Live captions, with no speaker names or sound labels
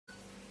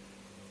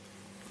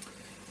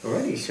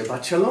Alrighty,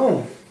 Shabbat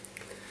Shalom.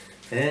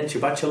 And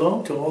Shabbat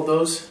Shalom to all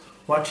those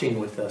watching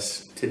with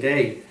us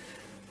today.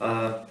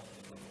 I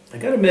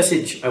got a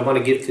message I want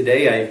to give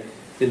today. I've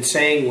been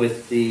saying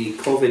with the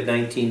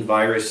COVID-19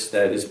 virus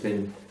that has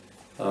been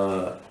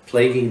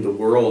plaguing the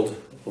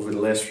world over the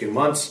last few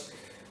months,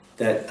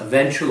 that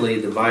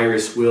eventually the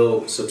virus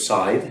will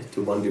subside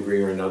to one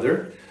degree or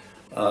another.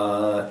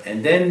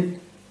 And then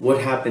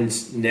what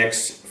happens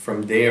next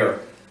from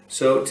there?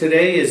 So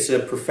today is a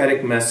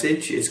prophetic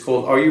message. It's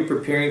called, Are You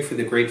Preparing for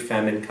the Great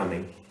Famine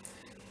Coming?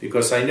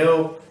 Because I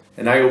know,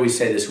 and I always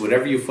say this,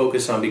 whatever you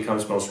focus on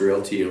becomes most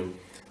real to you.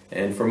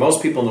 And for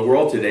most people in the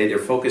world today, they're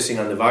focusing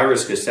on the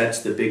virus because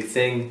that's the big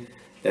thing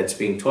that's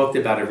being talked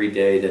about every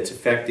day, that's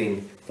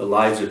affecting the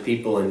lives of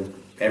people in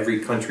every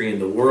country in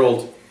the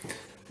world.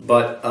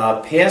 But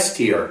past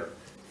here,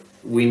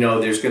 we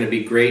know there's going to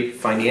be great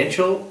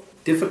financial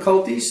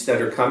difficulties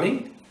that are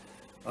coming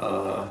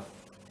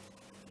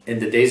in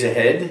the days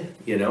ahead,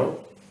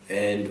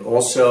 and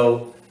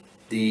also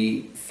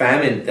the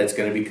famine that's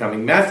going to be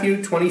coming.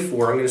 Matthew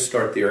 24, I'm going to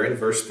start there in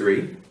verse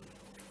 3.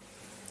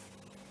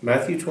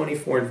 Matthew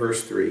 24 and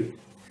verse 3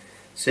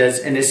 says,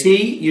 And as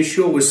he,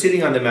 Yeshua, was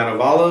sitting on the Mount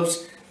of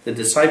Olives, the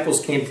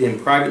disciples came to him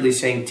privately,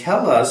 saying,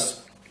 Tell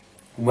us,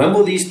 when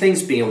will these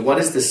things be, and what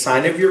is the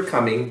sign of your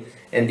coming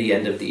and the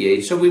end of the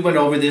age? So we went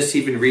over this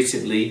even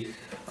recently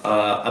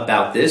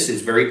about this.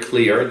 It's very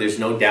clear. There's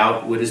no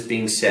doubt what is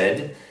being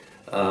said.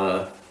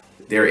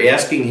 They're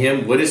asking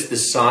him, what is the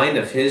sign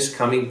of his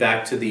coming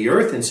back to the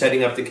earth and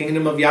setting up the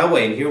kingdom of Yahweh?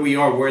 And here we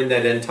are, we're in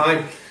that end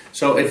time.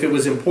 So if it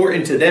was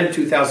important to them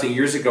 2,000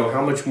 years ago,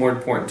 how much more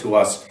important to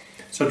us?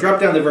 So drop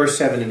down to verse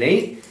 7 and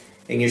 8.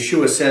 And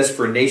Yeshua says,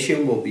 For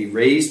nation will be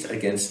raised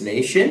against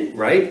nation,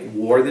 right?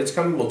 War that's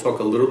coming. We'll talk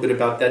a little bit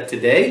about that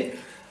today.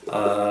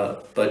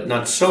 But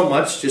not so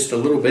much, just a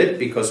little bit,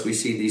 because we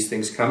see these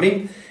things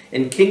coming.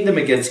 And kingdom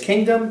against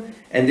kingdom.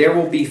 And there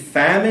will be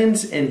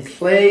famines and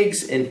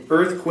plagues and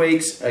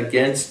earthquakes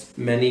against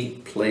many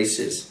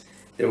places.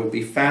 There will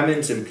be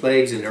famines and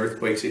plagues and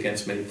earthquakes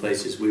against many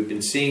places. We've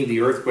been seeing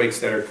the earthquakes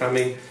that are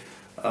coming.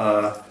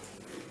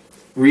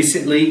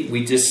 Recently,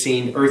 we just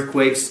seen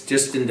earthquakes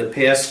just in the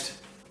past,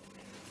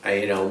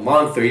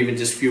 month, or even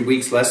just a few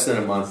weeks, less than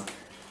a month.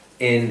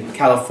 In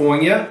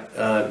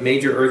California,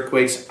 major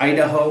earthquakes,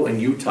 Idaho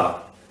and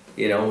Utah.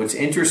 It's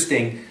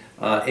interesting.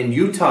 In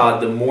Utah,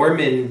 the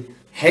Mormon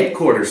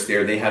headquarters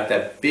there, they have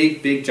that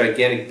big,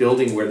 gigantic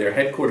building where their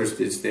headquarters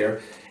is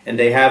there. And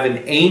they have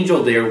an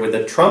angel there with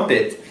a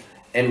trumpet.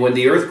 And when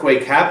the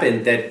earthquake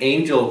happened, that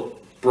angel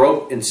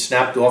broke and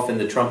snapped off in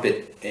the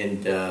trumpet.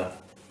 And,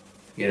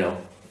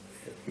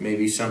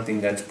 maybe something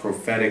that's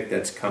prophetic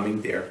that's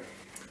coming there.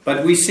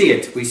 But we see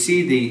it. We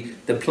see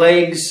the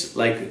plagues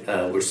like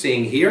we're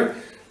seeing here.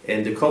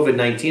 And the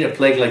COVID-19, a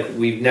plague like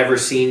we've never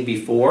seen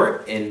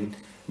before in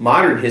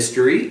modern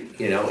history,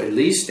 at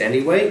least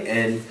anyway.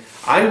 And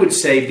I would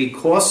say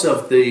because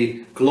of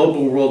the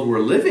global world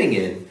we're living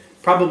in,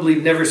 probably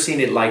never seen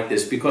it like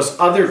this. Because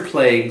other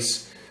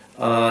plagues,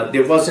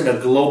 there wasn't a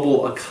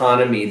global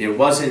economy. There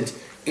wasn't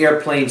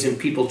airplanes and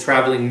people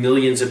traveling,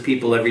 millions of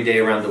people every day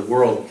around the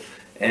world.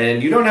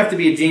 And you don't have to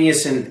be a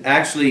genius. And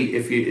actually,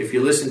 if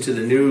you listen to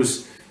the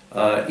news,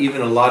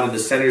 even a lot of the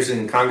senators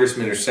and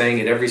congressmen are saying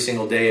it every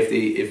single day.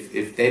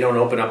 If they don't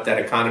open up that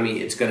economy,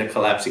 it's going to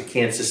collapse. It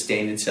can't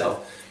sustain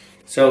itself.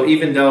 So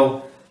even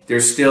though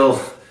there's still,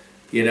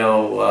 you're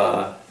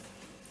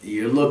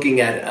looking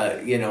at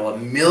a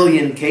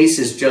million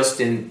cases just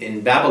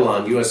in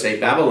Babylon, USA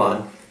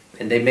Babylon,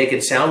 and they make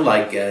it sound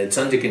like it's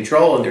under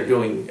control and they're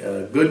doing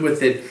good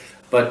with it,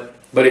 but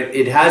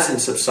it hasn't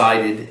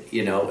subsided.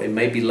 It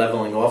may be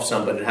leveling off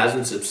some, but it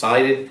hasn't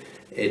subsided.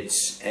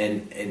 It's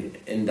and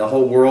the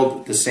whole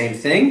world the same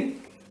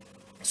thing.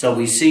 So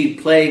we see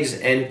plagues,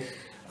 and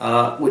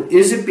what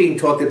isn't being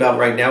talked about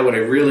right now, what I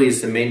really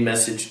is the main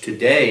message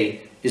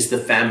today, is the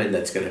famine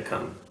that's going to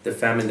come. The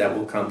famine that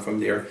will come from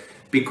there.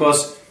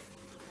 Because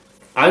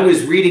I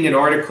was reading an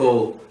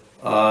article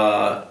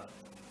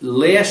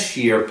last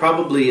year,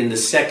 probably in the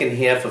second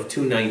half of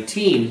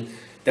 2019,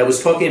 that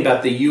was talking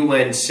about the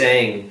UN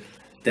saying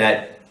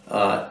that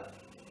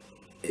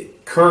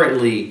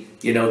currently,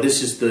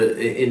 this is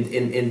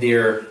in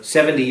their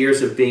 70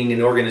 years of being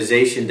an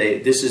organization,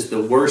 this is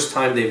the worst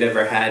time they've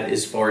ever had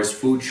as far as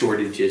food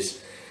shortages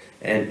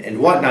and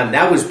whatnot. And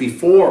that was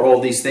before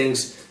all these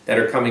things that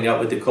are coming up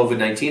with the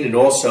COVID-19 and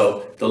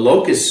also the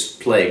locust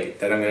plague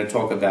that I'm going to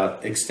talk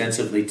about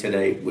extensively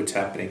today, what's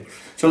happening.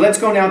 So let's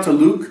go now to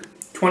Luke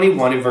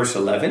 21 and verse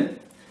 11.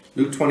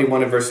 Luke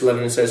 21 and verse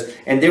 11, it says,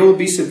 And there will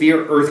be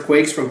severe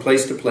earthquakes from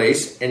place to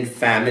place, and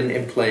famine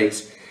and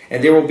plagues.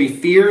 And there will be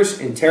fears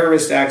and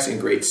terrorist acts, and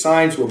great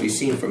signs will be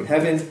seen from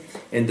heaven,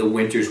 and the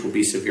winters will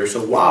be severe.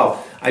 So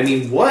wow, I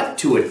mean, what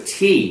to a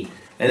T.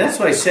 And that's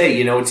what I say,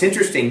 it's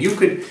interesting.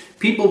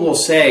 People will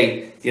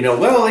say,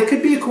 well, it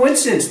could be a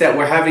coincidence that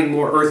we're having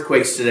more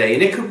earthquakes today.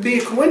 And it could be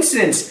a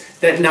coincidence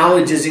that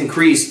knowledge has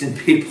increased and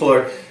people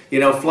are,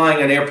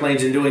 flying on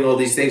airplanes and doing all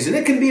these things. And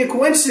it can be a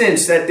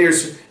coincidence that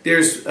there's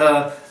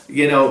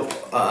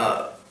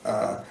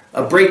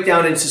a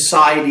breakdown in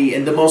society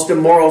and the most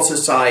immoral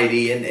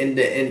society and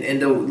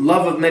the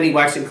love of many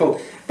waxing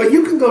cold. But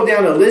you can go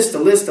down a list.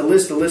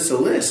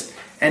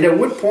 And at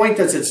what point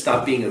does it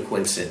stop being a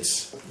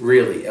coincidence?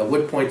 Really, at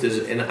what point does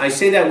it? And I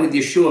say that with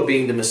Yeshua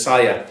being the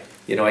Messiah.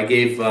 You know, I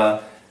gave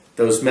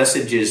those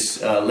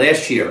messages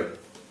last year,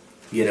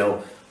 you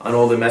know, on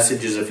all the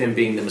messages of him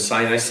being the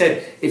Messiah. And I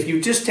said, if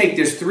you just take,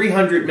 there's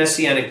 300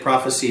 messianic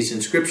prophecies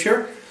in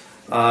Scripture.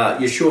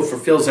 Yeshua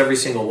fulfills every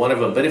single one of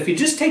them. But if you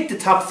just take the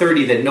top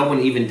 30 that no one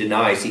even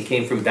denies, he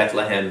came from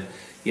Bethlehem,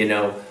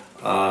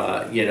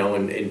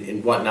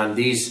 and whatnot.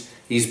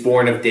 He's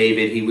born of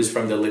David. He was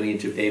from the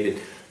lineage of David.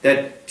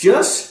 That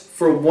just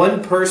for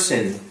one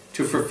person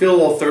to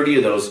fulfill all 30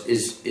 of those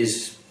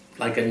is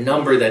like a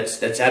number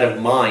that's out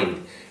of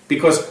mind.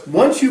 Because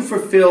once you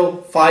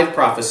fulfill 5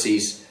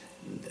 prophecies,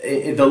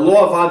 the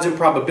law of odds and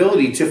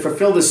probability, to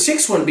fulfill the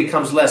 6th one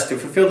becomes less, to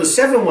fulfill the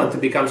 7th one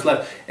becomes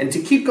less, and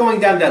to keep going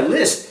down that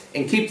list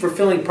and keep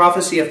fulfilling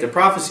prophecy after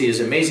prophecy is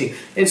amazing.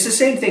 And it's the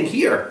same thing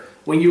here.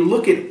 When you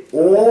look at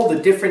all the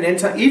different end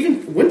times,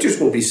 even winters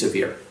will be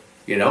severe.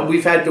 You know,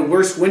 we've had the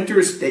worst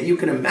winters that you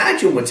can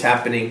imagine what's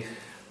happening.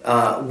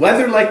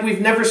 Weather like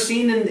we've never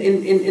seen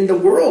in the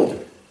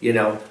world, you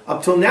know,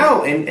 up till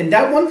now. And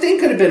that one thing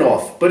could have been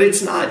off, but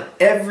it's not.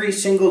 Every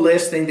single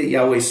last thing that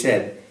Yahweh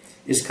said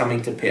is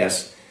coming to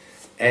pass.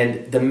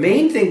 And the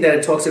main thing that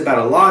it talks about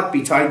a lot,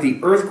 besides the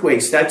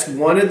earthquakes, that's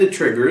one of the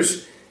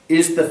triggers,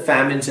 is the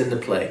famines and the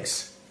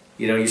plagues.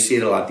 You know, you see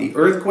it a lot. The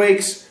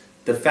earthquakes,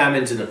 the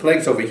famines and the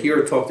plagues. Over here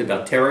it talked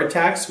about terror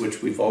attacks,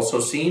 which we've also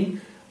seen,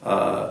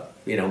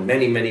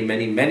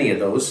 many of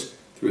those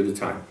through the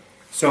time.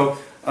 So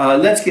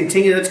let's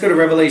continue. Let's go to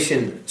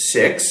Revelation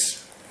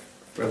 6.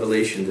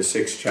 Revelation, the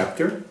 6th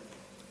chapter.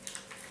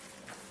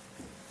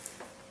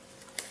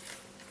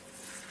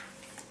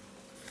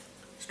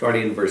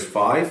 Starting in verse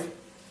 5.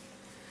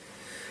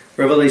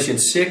 Revelation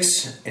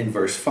 6 and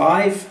verse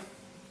 5.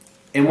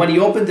 And when he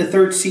opened the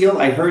 3rd seal,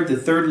 I heard the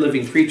 3rd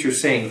living creature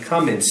saying,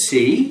 "Come and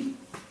see."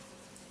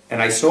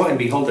 And I saw, and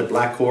behold, a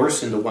black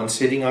horse, and the one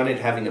sitting on it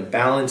having a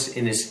balance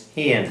in his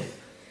hand.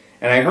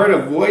 And I heard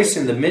a voice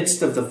in the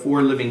midst of the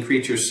 4 living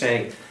creatures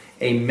saying,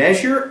 "A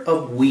measure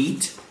of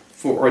wheat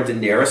for a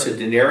denarius." A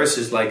denarius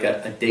is like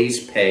a day's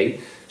pay.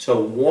 So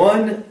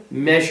 1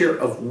 measure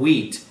of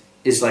wheat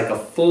is like a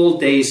full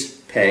day's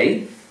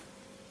pay.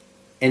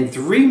 And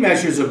 3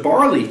 measures of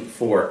barley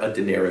for a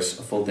denarius,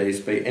 a full day's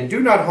pay. And do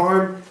not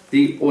harm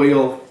the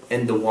oil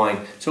and the wine.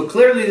 So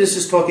clearly this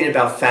is talking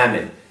about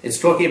famine. It's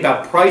talking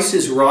about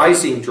prices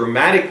rising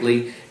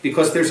dramatically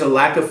because there's a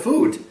lack of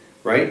food,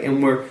 right?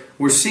 And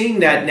we're seeing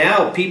that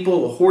now,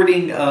 people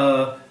hoarding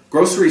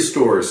grocery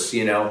stores,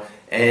 you know,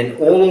 and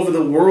all over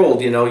the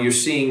world, you know, you're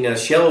seeing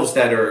shelves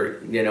that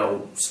are, you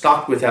know,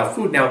 stocked without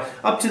food. Now,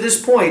 up to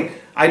this point,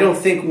 I don't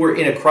think we're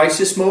in a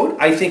crisis mode.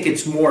 I think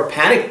it's more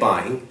panic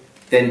buying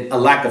than a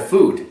lack of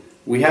food.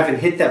 We haven't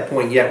hit that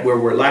point yet where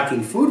we're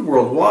lacking food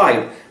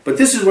worldwide. But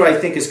this is what I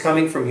think is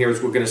coming from here,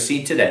 as we're going to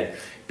see today.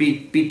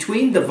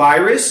 Between the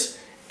virus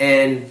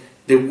and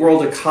the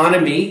world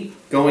economy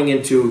going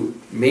into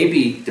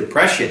maybe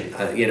depression,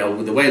 you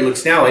know, the way it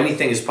looks now,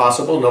 anything is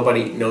possible.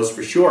 Nobody knows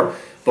for sure.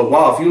 But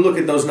wow, if you look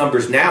at those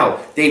numbers now,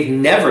 they've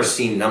never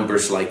seen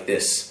numbers like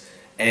this.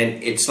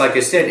 And it's like I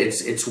said,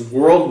 it's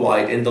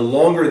worldwide. And the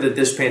longer that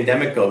this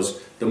pandemic goes,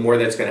 the more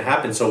that's going to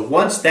happen. So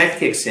once that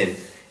kicks in,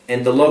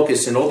 and the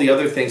locusts and all the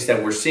other things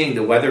that we're seeing,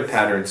 the weather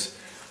patterns,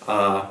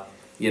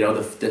 you know,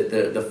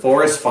 the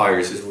forest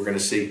fires, as we're going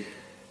to see.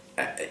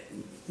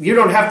 You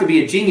don't have to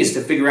be a genius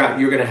to figure out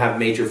you're going to have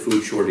major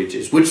food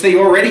shortages, which they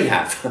already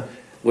have,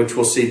 which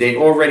we'll see. They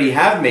already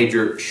have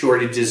major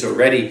shortages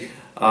already.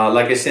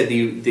 Like I said,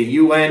 the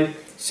UN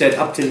said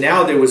up to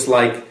now there was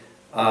like,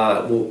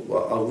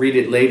 I'll read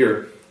it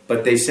later,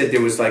 but they said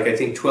there was like, I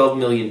think 12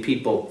 million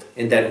people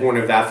in that Horn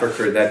of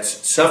Africa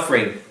that's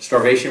suffering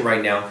starvation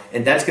right now,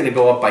 and that's going to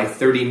go up by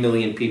 30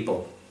 million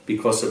people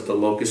because of the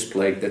locust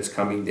plague that's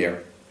coming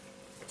there.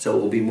 So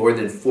it will be more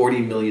than 40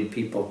 million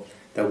people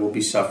that will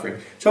be suffering.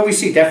 So we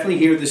see definitely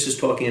here this is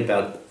talking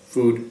about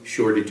food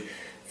shortage.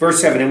 Verse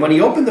 7, and when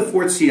he opened the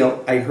 4th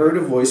seal, I heard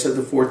a voice of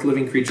the 4th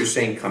living creature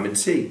saying, "Come and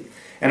see."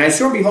 And I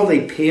saw, and behold,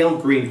 a pale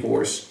green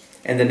horse.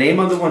 And the name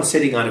of the one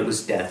sitting on it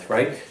was Death,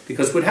 right?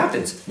 Because what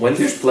happens? When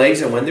there's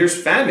plagues and when there's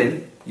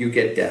famine, you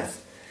get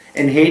death.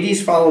 And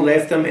Hades followed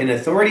after them, and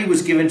authority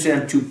was given to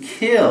them to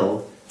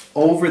kill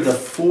over the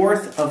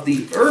 4th of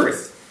the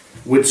earth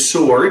with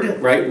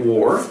sword, right,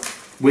 war,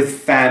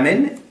 with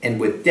famine, and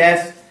with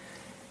death,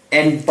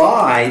 and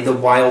by the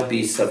wild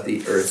beasts of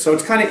the earth. So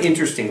it's kind of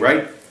interesting,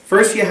 right?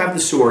 First you have the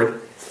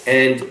sword,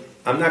 and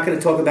I'm not going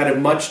to talk about it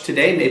much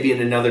today, maybe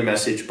in another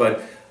message,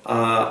 but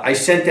I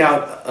sent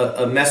out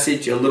a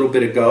message a little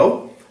bit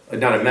ago,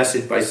 not a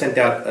message, but I sent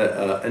out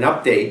an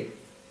update.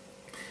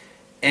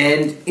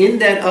 And in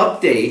that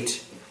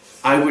update,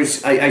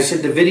 I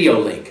sent a video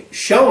link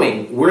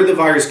showing where the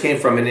virus came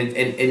from. And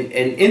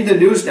in the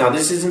news now,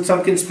 this isn't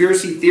some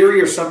conspiracy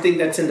theory or something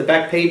that's in the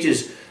back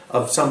pages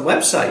of some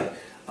website.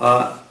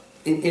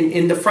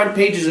 In the front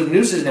pages of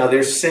news now,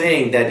 they're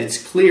saying that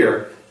it's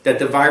clear that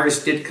the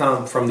virus did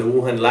come from the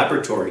Wuhan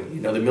laboratory,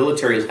 you know, the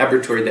military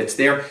laboratory that's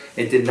there.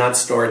 It did not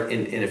start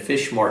in a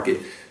fish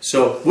market.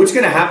 So what's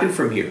going to happen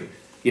from here?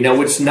 You know,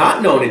 what's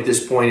not known at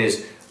this point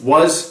is,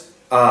 was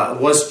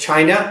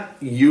China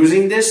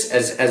using this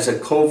as a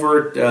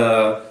covert,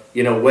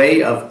 you know,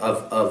 way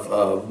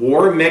of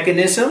war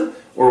mechanism,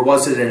 or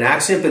was it an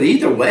accident? But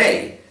either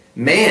way,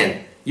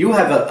 man, you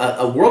have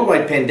a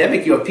worldwide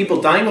pandemic. You have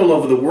people dying all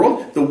over the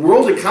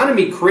world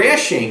economy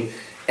crashing,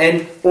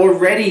 and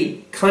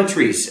already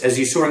countries, as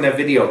you saw in that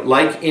video,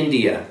 like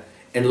India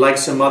and like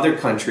some other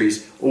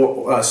countries,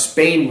 or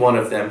Spain, one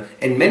of them,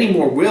 and many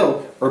more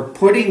are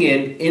putting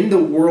in the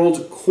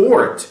world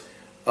court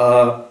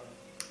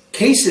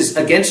cases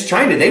against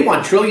China. They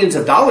want trillions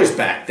of dollars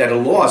back that are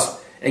lost.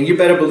 And you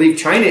better believe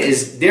China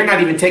they're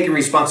not even taking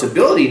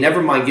responsibility,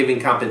 never mind giving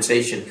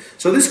compensation.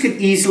 So this could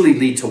easily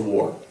lead to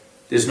war.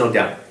 There's no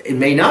doubt. It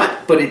may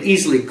not, but it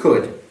easily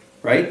could,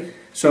 right?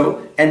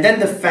 So, and then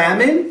the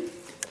famine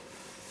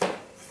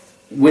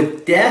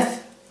with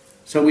death.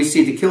 So we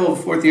see to kill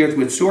over forth the earth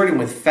with sword, and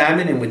with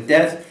famine and with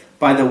death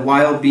by the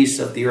wild beasts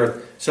of the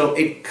earth. So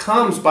it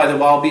comes by the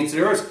wild beasts of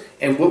the earth.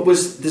 And what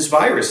was this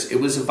virus?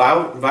 It was a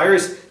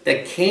virus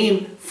that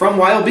came from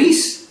wild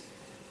beasts.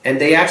 And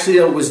they actually,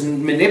 it was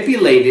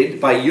manipulated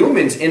by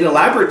humans in a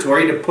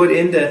laboratory to put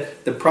in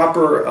the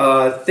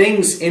proper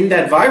things in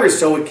that virus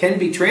so it can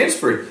be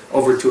transferred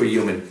over to a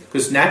human.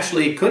 Because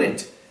naturally it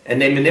couldn't.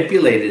 And they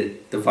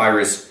manipulated the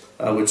virus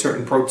with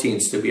certain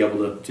proteins to be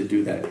able to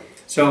do that.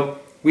 So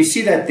we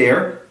see that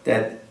there,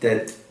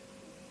 that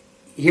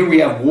here we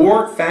have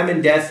war,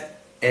 famine, death,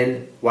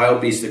 and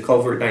wild beasts. The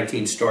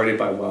COVID-19 started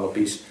by wild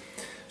beasts.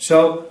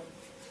 So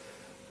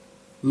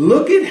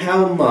look at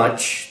how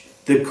much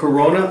the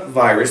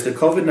coronavirus, the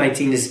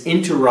COVID-19, is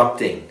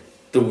interrupting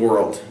the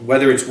world,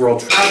 whether it's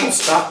world travel,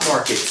 stock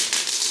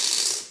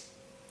markets,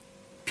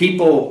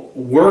 people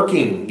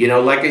working, you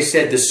know, like I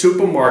said, the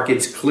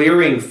supermarkets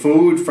clearing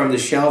food from the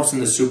shelves in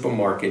the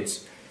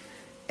supermarkets.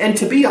 And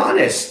to be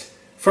honest,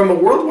 from a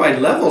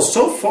worldwide level,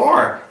 so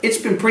far, it's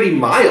been pretty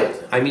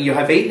mild. I mean, you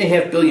have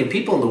 8.5 billion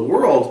people in the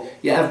world.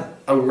 You have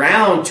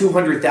around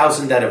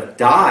 200,000 that have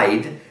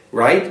died,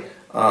 right?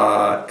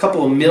 A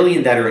couple of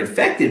million that are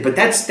infected, but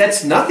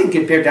that's nothing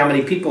compared to how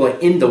many people are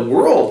in the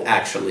world,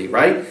 actually,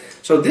 right?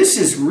 So this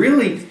is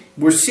really,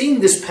 we're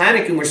seeing this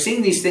panic and we're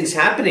seeing these things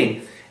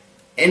happening,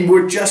 and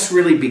we're just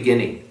really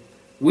beginning.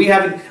 We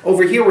haven't,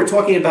 over here we're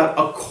talking about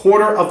a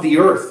quarter of the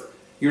earth.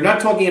 You're not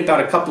talking about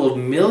a couple of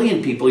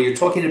million people, you're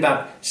talking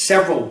about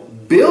several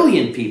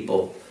billion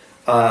people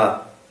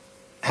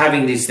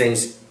having these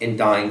things and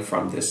dying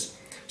from this.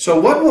 So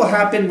what will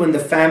happen when the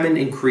famine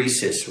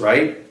increases,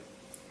 right?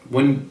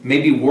 When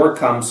maybe war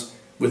comes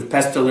with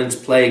pestilence,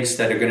 plagues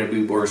that are going to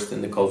be worse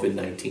than the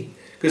COVID-19.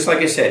 Because like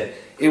I said,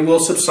 it will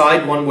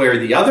subside one way or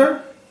the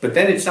other, but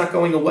then it's not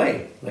going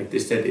away. Like they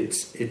said,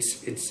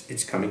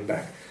 it's coming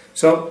back.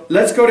 So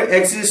let's go to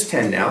Exodus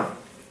 10 now.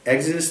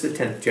 Exodus, the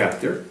 10th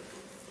chapter.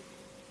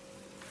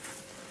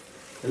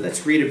 And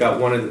let's read about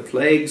one of the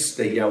plagues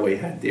that Yahweh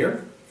had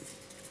there.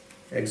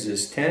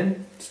 Exodus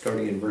 10,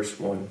 starting in verse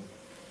 1.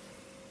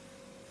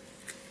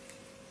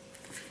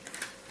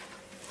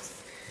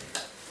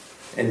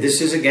 And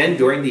this is again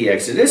during the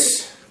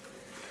Exodus.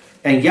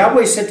 And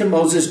Yahweh said to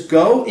Moses,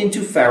 "Go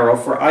into Pharaoh,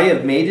 for I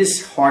have made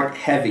his heart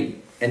heavy,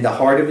 and the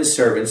heart of his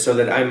servants, so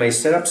that I may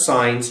set up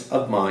signs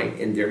of mine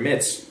in their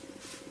midst.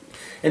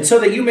 And so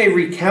that you may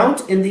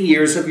recount in the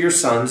ears of your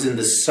sons and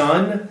the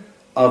son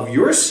of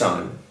your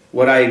son,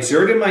 what I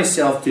exerted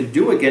myself to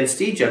do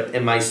against Egypt,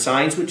 and my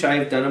signs which I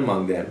have done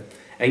among them.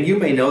 And you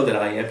may know that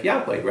I am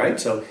Yahweh," right?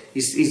 So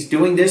he's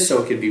doing this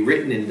so it could be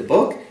written in the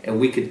book, and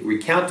we could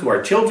recount to our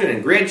children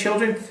and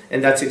grandchildren,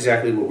 and that's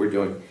exactly what we're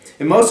doing.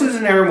 And Moses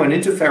and Aaron went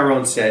into Pharaoh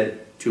and said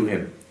to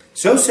him,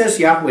 "So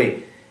says Yahweh,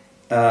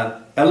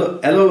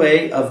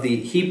 Elohei of the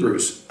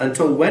Hebrews,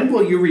 until when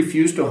will you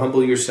refuse to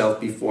humble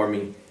yourself before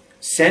me?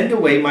 Send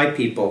away my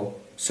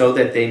people so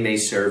that they may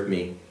serve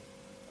me.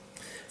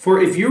 For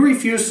if you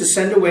refuse to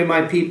send away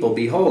my people,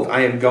 behold,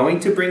 I am going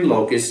to bring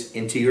locusts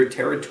into your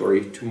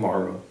territory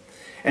tomorrow.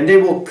 And they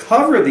will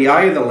cover the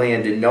eye of the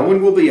land, and no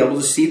one will be able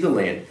to see the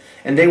land.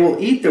 And they will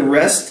eat the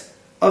rest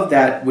of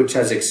that which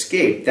has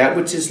escaped, that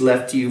which is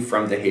left to you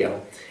from the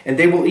hail. And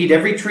they will eat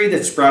every tree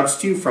that sprouts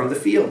to you from the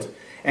field.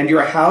 And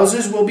your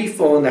houses will be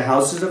full, and the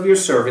houses of your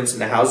servants,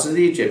 and the houses of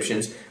the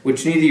Egyptians,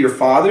 which neither your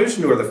fathers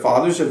nor the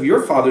fathers of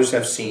your fathers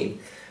have seen,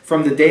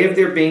 from the day of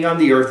their being on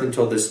the earth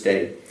until this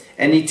day."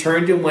 And he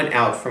turned and went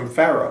out from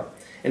Pharaoh.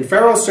 And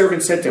Pharaoh's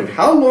servant said to him,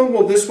 "How long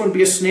will this one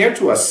be a snare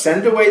to us?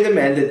 Send away the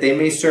men, that they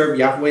may serve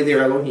Yahweh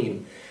their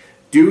Elohim.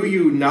 Do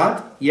you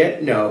not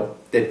yet know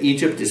that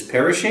Egypt is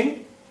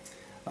perishing?"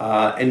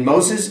 And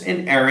Moses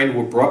and Aaron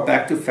were brought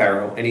back to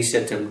Pharaoh, and he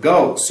said to him,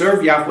 "Go,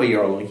 serve Yahweh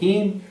your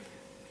Elohim.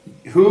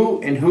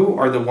 Who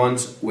are the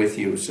ones with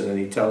you?" So then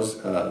he tells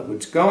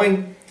what's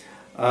going.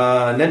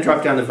 And then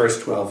drop down to verse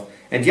 12.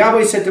 "And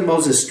Yahweh said to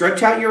Moses,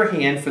 Stretch out your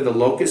hand for the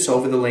locusts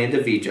over the land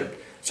of Egypt,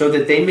 so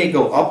that they may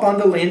go up on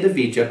the land of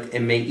Egypt,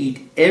 and may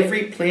eat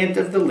every plant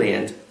of the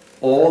land,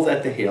 all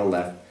that the hail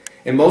left.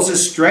 And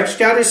Moses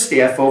stretched out his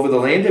staff over the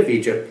land of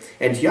Egypt,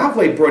 and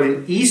Yahweh brought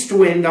an east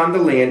wind on the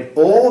land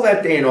all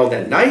that day and all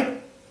that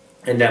night.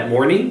 And that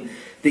morning,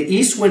 the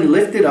east wind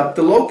lifted up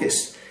the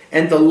locusts.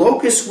 And the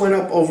locusts went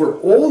up over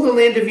all the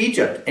land of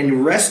Egypt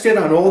and rested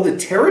on all the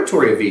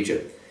territory of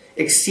Egypt,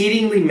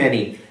 exceedingly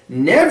many.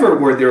 Never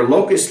were there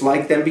locusts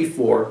like them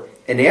before,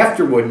 and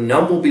afterward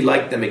none will be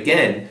like them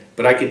again.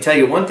 But I can tell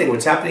you one thing,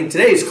 what's happening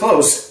today is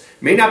close.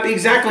 May not be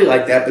exactly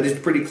like that, but it's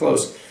pretty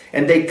close.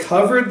 And they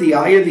covered the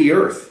eye of the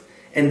earth,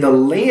 and the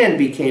land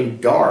became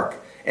dark.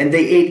 And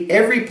they ate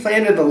every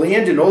plant of the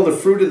land and all the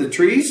fruit of the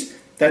trees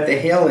that the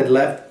hail had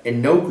left,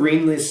 and no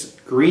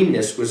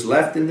greenness was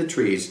left in the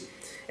trees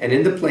and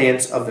in the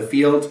plants of the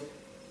field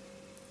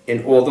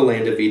in all the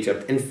land of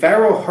Egypt. And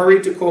Pharaoh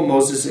hurried to call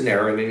Moses and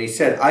Aaron, and he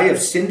said, I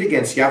have sinned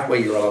against Yahweh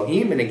your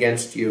Elohim and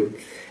against you.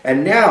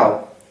 And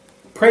now,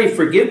 pray,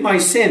 forgive my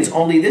sins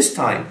only this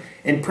time,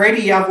 and pray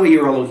to Yahweh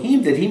your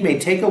Elohim that he may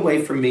take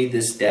away from me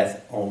this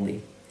death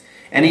only.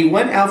 And he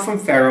went out from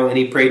Pharaoh, and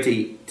he prayed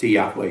to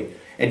Yahweh.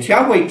 And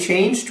Yahweh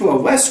changed to a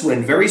west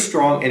wind very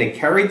strong, and it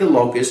carried the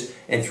locusts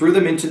and threw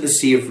them into the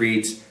sea of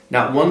reeds.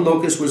 Not one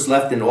locust was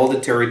left in all the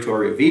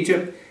territory of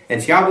Egypt.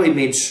 And Yahweh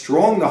made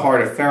strong the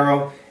heart of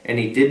Pharaoh, and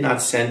he did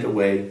not send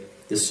away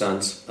the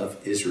sons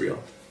of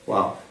Israel.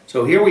 Wow.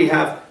 So here we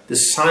have the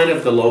sign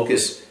of the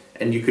locust.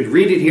 And you could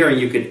read it here, and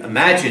you could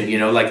imagine,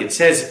 like it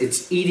says,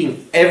 it's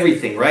eating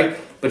everything, right?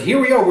 But here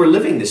we are, we're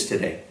living this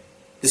today.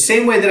 The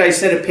same way that I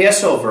said at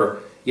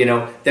Passover,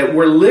 that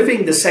we're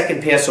living the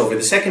second Passover.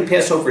 The second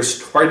Passover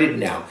started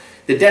now.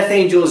 The death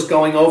angel is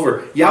going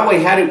over. Yahweh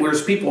had it where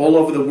people all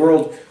over the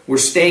world were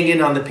staying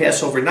in on the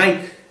Passover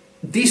night.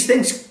 These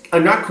things are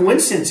not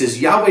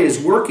coincidences. Yahweh is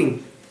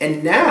working.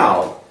 And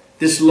now,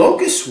 this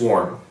locust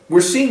swarm,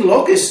 we're seeing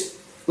locusts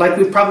like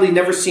we've probably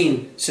never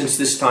seen since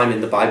this time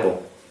in the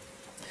Bible.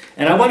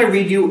 And I want to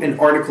read you an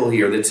article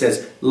here that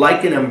says,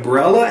 like an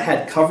umbrella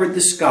had covered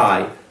the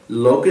sky,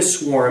 locust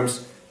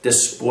swarms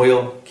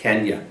despoil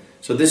Kenya.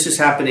 So this is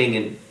happening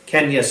in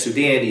Kenya,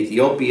 Sudan,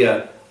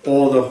 Ethiopia,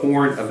 all the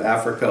Horn of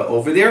Africa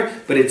over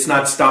there. But it's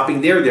not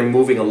stopping there. They're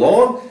moving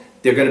along.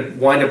 They're going to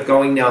wind up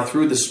going now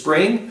through the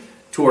spring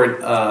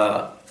toward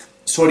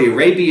Saudi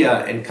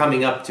Arabia and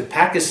coming up to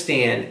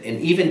Pakistan and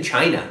even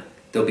China.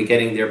 They'll be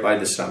getting there by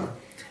the summer.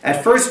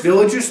 At first,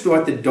 villagers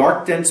thought the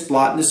dark, dense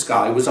blot in the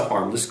sky was a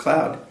harmless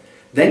cloud.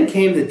 Then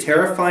came the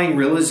terrifying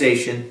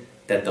realization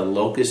that the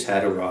locust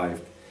had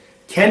arrived.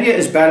 Kenya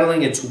is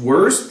battling its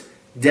worst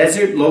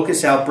desert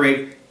locust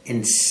outbreak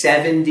in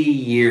 70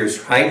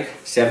 years, right?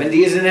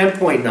 70 is an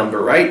endpoint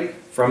number, right?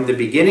 From the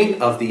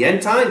beginning of the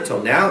end time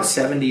till now,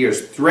 70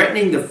 years,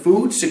 threatening the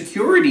food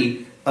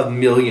security of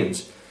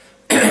millions.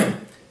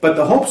 But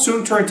the hope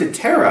soon turned to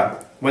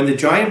terror when the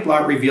giant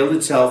blot revealed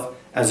itself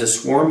as a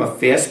swarm of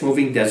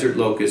fast-moving desert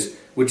locusts,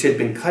 which had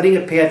been cutting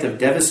a path of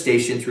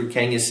devastation through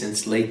Kenya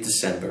since late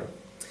December.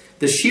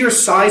 The sheer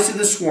size of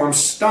the swarm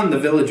stunned the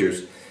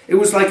villagers. It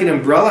was like an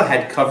umbrella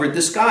had covered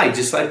the sky,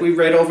 just like we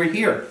read over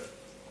here.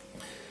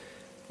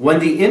 When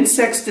the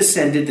insects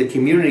descended, the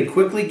community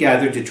quickly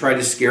gathered to try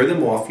to scare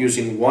them off,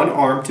 using one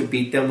arm to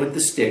beat them with the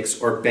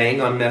sticks or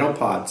bang on metal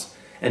pots,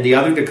 and the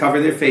other to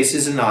cover their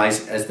faces and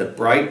eyes as the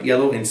bright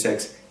yellow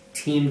insects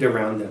teemed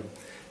around them.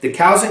 The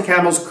cows and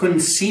camels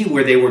couldn't see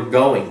where they were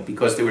going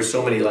because there were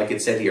so many, like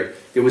it said here.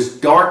 There was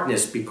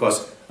darkness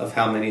because of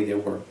how many there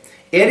were.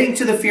 Adding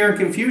to the fear and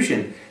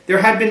confusion,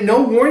 there had been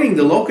no warning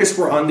the locusts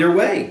were on their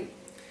way.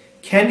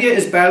 Kenya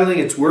is battling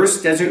its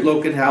worst desert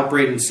locust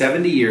outbreak in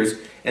 70 years,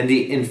 and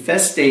the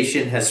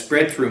infestation has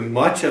spread through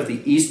much of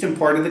the eastern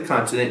part of the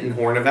continent and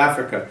Horn of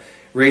Africa,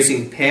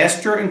 raising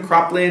pasture and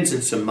croplands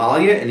in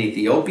Somalia and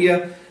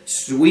Ethiopia,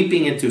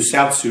 sweeping into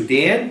South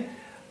Sudan,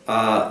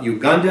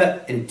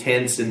 Uganda, and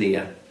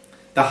Tanzania.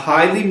 The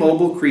highly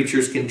mobile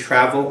creatures can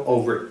travel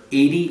over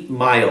 80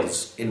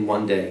 miles in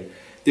one day.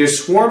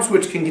 There's swarms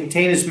which can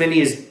contain as many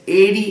as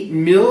 80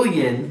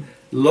 million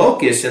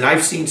locusts, and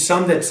I've seen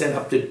some that said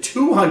up to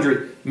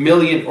 200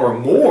 million or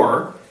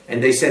more,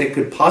 and they said it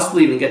could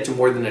possibly even get to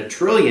more than 1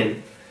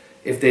 trillion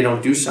if they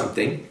don't do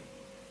something.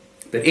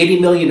 But 80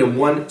 million in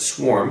one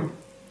swarm.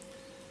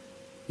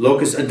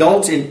 Locust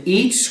adults in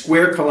each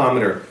square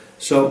kilometer.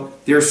 So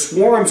there are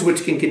swarms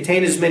which can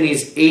contain as many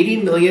as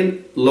 80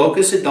 million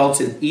locust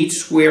adults in each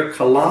square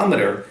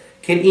kilometer,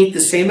 can eat the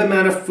same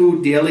amount of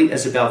food daily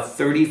as about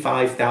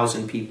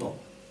 35,000 people.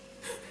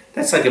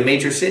 That's like a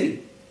major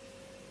city.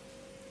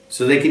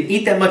 So they can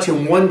eat that much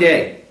in one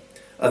day.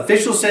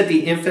 Officials said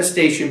the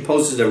infestation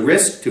poses a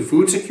risk to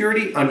food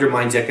security,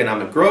 undermines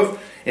economic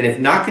growth, and if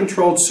not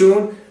controlled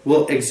soon,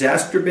 will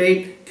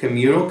exacerbate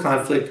communal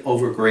conflict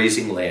over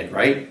grazing land,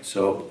 right?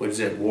 So what is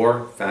it?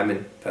 War,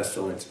 famine,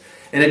 pestilence.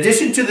 In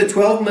addition to the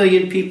 12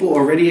 million people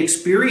already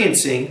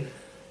experiencing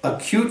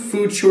acute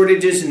food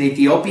shortages in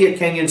Ethiopia,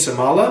 Kenya, and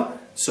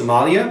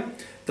Somalia,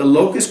 the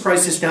locust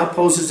crisis now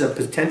poses a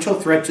potential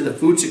threat to the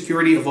food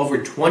security of over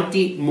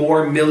 20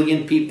 more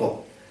million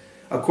people,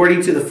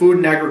 according to the Food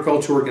and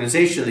Agriculture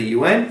Organization of the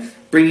UN,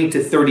 bringing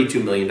to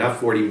 32 million, not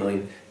 40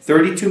 million,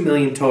 32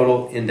 million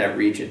total in that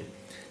region.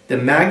 The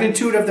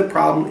magnitude of the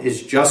problem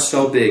is just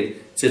so big,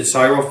 said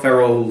Cyril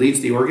Farrell, who leads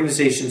the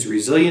organization's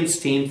resilience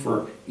team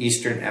for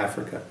Eastern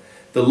Africa.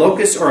 The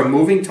locusts are a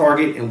moving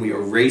target and we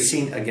are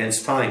racing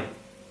against time.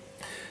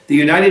 The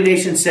United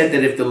Nations said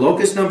that if the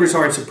locust numbers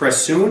aren't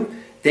suppressed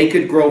soon, they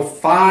could grow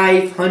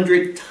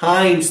 500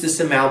 times this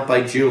amount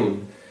by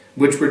June,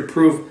 which would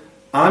prove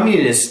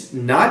ominous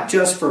not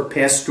just for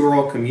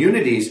pastoral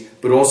communities,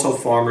 but also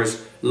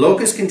farmers.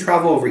 Locusts can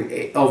travel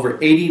over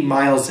 80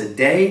 miles a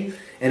day,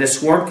 and a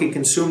swarm can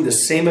consume the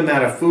same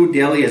amount of food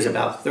daily as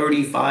about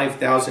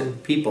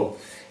 35,000 people.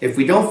 If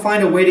we don't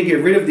find a way to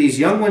get rid of these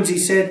young ones, he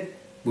said,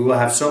 we will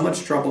have so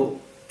much trouble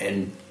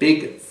and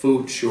big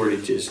food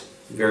shortages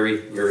very,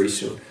 very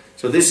soon.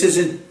 So this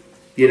isn't,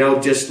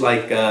 just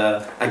like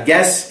a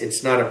guess.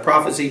 It's not a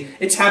prophecy.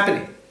 It's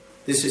happening.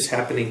 This is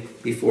happening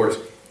before us.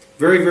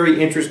 Very,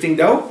 very interesting,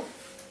 though.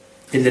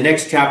 In the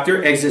next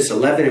chapter, Exodus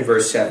 11 and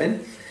verse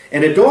 7,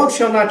 and a dog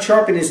shall not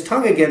sharpen his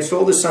tongue against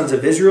all the sons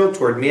of Israel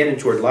toward man and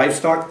toward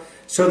livestock,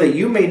 so that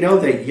you may know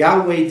that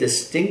Yahweh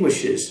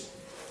distinguishes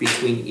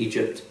between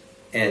Egypt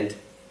and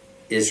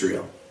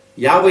Israel.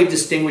 Yahweh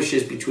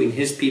distinguishes between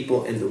his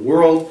people and the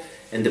world.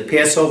 And the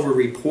Passover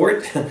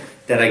report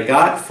that I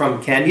got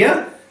from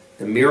Kenya,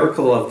 the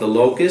miracle of the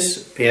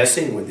locusts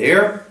passing were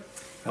there.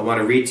 I want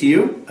to read to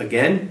you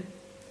again.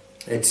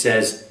 It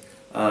says,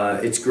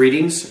 it's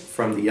greetings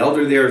from the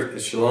elder there,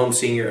 Shalom,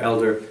 senior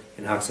elder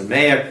in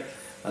Haksameach.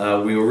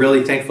 We were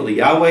really thankful to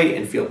Yahweh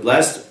and feel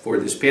blessed for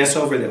this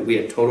Passover that we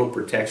had total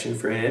protection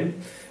for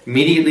him.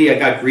 Immediately I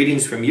got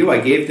greetings from you. I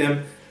gave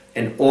them,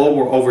 and all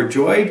were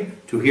overjoyed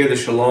to hear the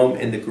shalom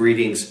and the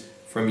greetings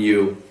from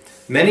you.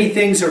 Many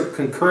things are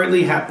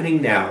concurrently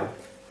happening now,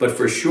 but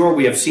for sure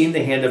we have seen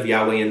the hand of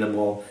Yahweh in them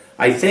all.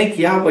 I thank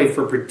Yahweh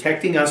for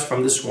protecting us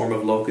from the swarm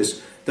of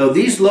locusts. Though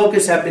these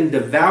locusts have been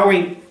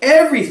devouring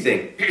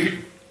everything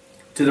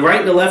to the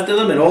right and the left of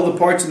them and all the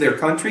parts of their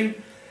country,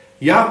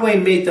 Yahweh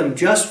made them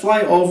just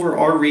fly over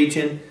our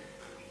region,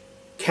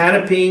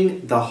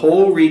 canopying the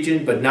whole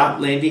region, but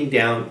not landing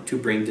down to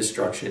bring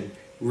destruction.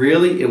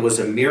 Really, it was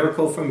a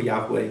miracle from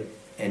Yahweh,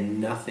 and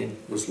nothing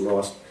was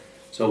lost.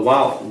 So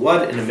wow,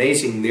 what an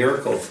amazing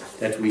miracle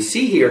that we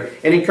see here.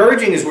 And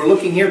encouraging as we're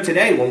looking here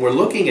today, when we're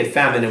looking at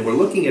famine and we're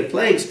looking at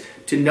plagues,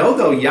 to know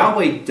though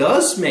Yahweh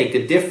does make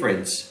a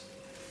difference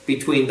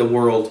between the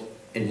world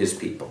and his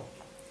people.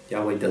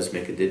 Yahweh does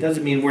make a difference. It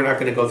doesn't mean we're not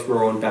going to go through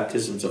our own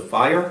baptisms of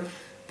fire,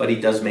 but he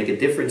does make a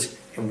difference,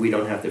 and we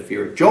don't have to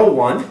fear it. Joel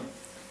 1.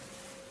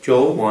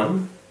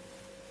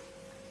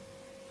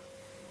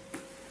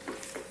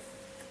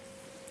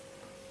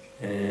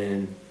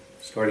 And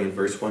starting in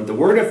verse 1. The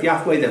word of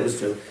Yahweh that was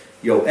to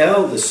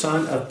Yoel, the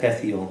son of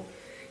Pethiel.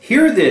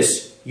 Hear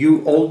this,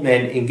 you old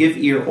men, and give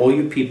ear, all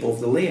you people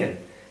of the land.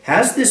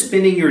 Has this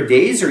been in your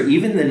days, or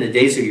even in the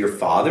days of your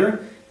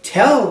father?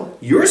 Tell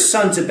your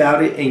sons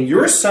about it, and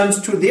your sons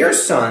to their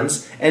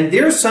sons, and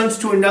their sons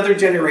to another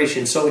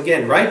generation. So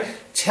again, right?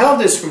 Tell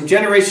this from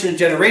generation to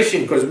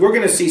generation, because we're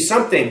going to see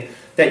something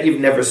that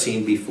you've never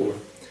seen before.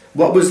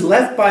 What was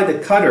left by the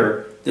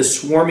cutter, the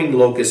swarming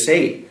locust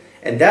ate.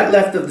 And that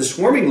left of the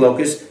swarming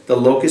locust, the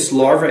locust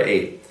larva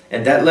ate.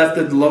 And that left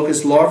of the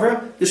locust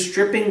larva, the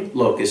stripping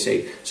locust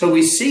ate. So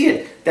we see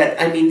it,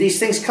 these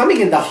things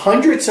coming in the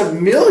hundreds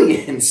of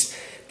millions,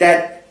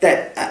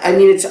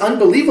 it's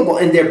unbelievable.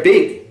 And they're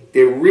big.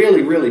 They're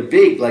really, really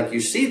big, like you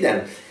see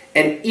them.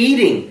 And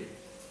eating,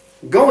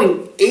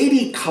 going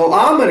 80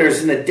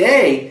 kilometers in a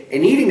day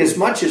and eating as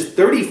much as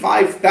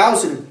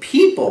 35,000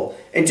 people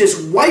and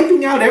just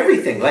wiping out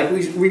everything. Like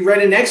we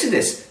read in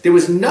Exodus, there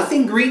was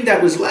nothing green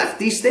that was left.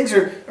 These things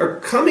are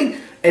coming,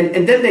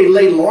 and then they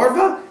lay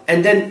larvae,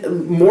 and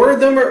then more of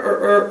them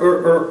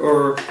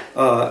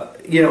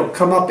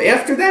come up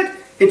after that.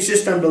 It's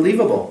just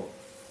unbelievable.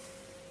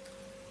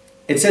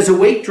 It says,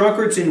 awake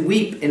drunkards and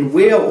weep and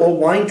wail all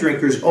wine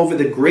drinkers over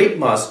the grape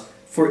must,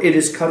 for it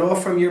is cut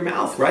off from your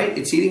mouth, right?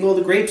 It's eating all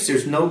the grapes.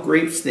 There's no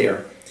grapes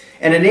there.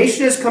 And a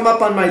nation has come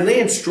up on my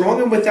land,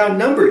 strong and without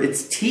number.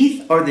 Its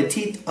teeth are the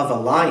teeth of a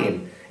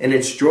lion, and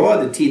its jaw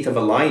the teeth of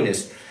a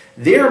lioness.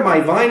 There my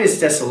vine is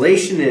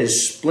desolation, and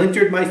has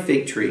splintered my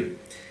fig tree.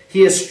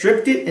 He has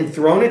stripped it and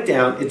thrown it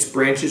down. Its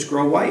branches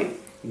grow white.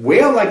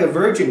 Wail like a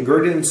virgin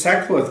girded in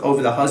sackcloth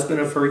over the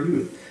husband of her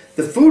youth.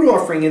 The food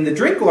offering and the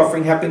drink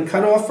offering have been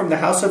cut off from the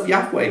house of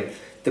Yahweh.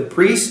 The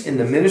priests and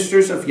the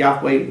ministers of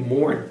Yahweh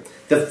mourn.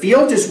 The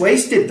field is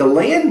wasted, the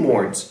land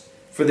mourns,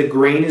 for the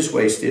grain is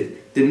wasted.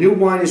 The new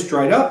wine is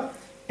dried up,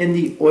 and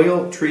the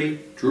oil tree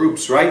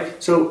droops,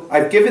 right? So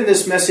I've given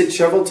this message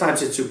several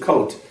times at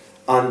Sukkot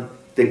on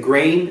the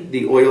grain,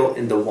 the oil,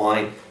 and the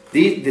wine.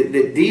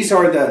 These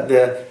are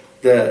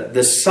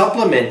the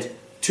supplement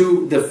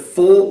to the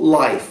full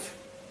life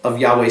of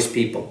Yahweh's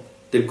people.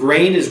 The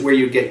grain is where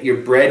you get your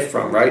bread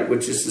from, right?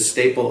 Which is the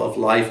staple of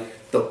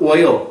life. The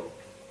oil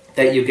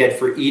that you get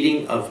for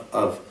eating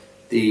of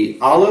the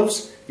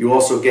olives. You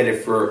also get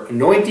it for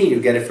anointing. You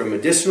get it for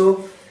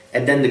medicinal.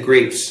 And then the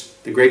grapes.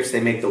 The grapes, they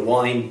make the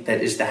wine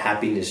that is the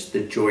happiness,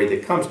 the joy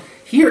that comes.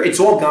 Here, it's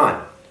all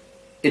gone.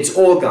 It's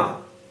all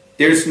gone.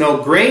 There's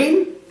no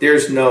grain.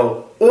 There's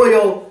no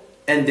oil.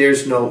 and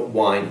there's no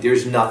wine.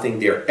 There's nothing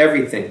there.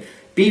 Everything.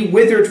 Be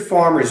withered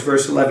farmers,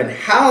 verse 11.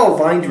 Howl,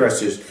 vine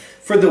dressers,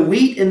 for the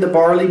wheat and the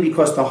barley,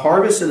 because the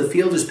harvest of the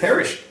field is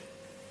perished.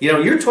 You know,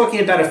 you're talking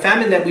about a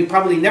famine that we've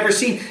probably never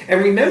seen.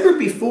 And remember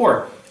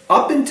before,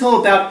 up until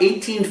about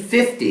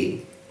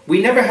 1850,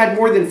 we never had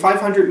more than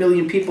 500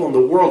 million people in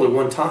the world at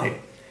one time.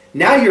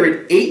 Now you're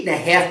at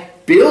 8.5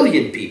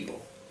 billion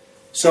people.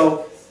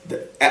 So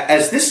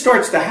as this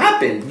starts to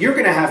happen, you're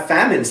going to have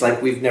famines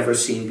like we've never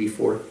seen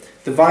before.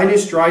 The vine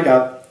is dried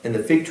up, and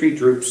the fig tree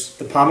droops,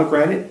 the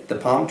pomegranate, the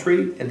palm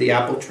tree, and the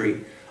apple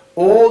tree.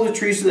 All the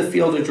trees of the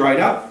field are dried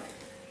up,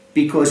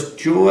 because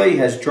joy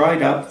has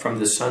dried up from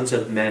the sons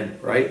of men,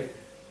 right?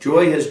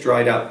 Joy has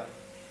dried up.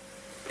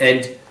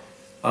 And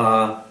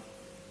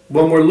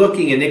when we're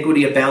looking,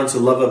 iniquity abounds, the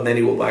love of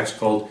many will wax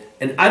cold.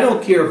 And I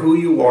don't care who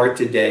you are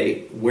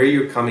today, where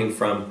you're coming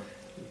from.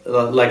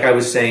 Like I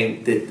was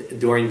saying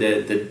during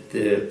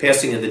the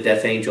passing of the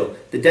death angel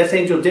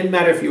didn't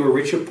matter if you were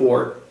rich or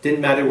poor,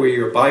 didn't matter whether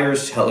you were a buyer or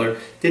seller,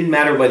 didn't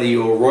matter whether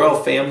you were a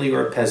royal family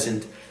or a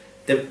peasant.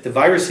 The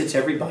virus hits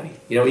everybody.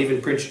 You know,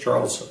 even Prince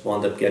Charles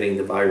wound up getting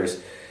the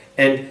virus.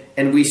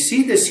 And we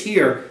see this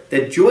here,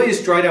 that joy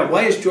is dried up.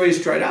 Why is joy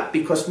dried up?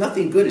 Because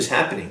nothing good is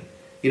happening.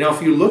 You know,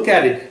 if you look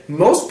at it,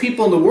 most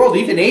people in the world,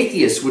 even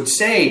atheists, would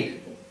say,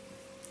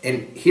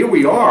 and here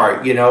we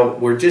are, you know,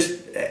 we're just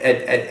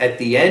at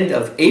the end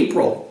of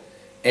April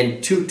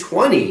and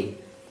 2020,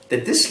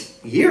 that this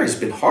year has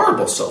been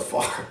horrible so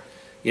far.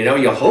 You know,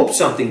 you hope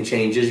something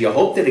changes, you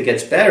hope that it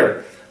gets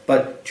better,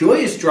 but joy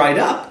is dried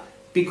up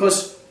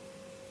because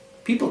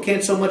people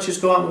can't so much as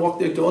go out and walk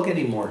their dog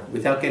anymore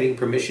without getting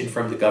permission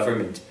from the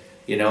government,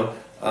 you know.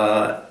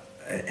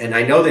 And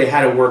I know they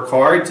had to work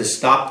hard to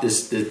stop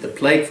the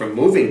plague from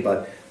moving,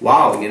 but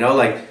wow, you know,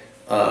 like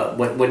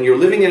when you're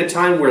living in a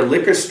time where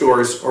liquor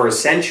stores are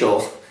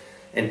essential,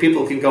 and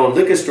people can go in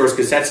liquor stores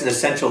because that's an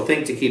essential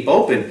thing to keep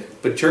open,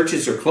 but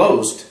churches are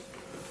closed,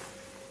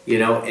 you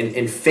know,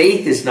 and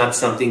faith is not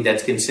something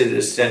that's considered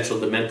essential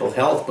to mental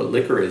health, but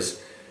liquor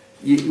is.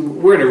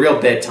 We're in a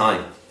real bad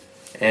time.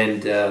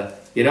 And,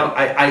 you know,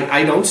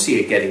 I don't see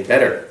it getting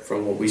better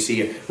from what we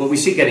see. What we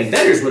see getting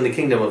better is when the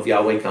kingdom of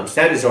Yahweh comes.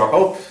 That is our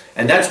hope.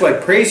 And that's why,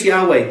 praise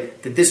Yahweh,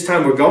 that this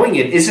time we're going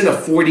in isn't a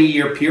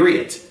 40-year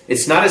period.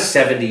 It's not a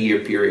 70-year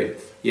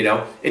period, you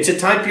know. It's a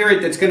time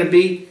period that's going to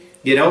be,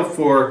 you know,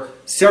 for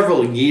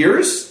several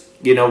years,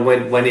 you know,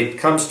 when it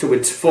comes to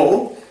its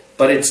full,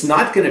 but it's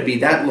not going to be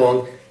that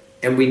long,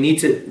 and we need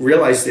to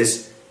realize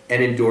this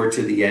and endure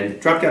to the end.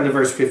 Drop down to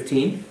verse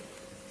 15.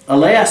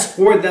 Alas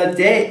for the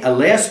day,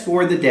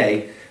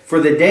 for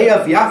the day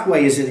of Yahweh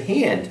is at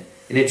hand,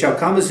 and it shall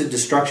come as a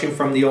destruction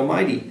from the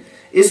Almighty.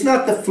 Is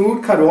not the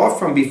food cut off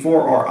from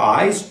before our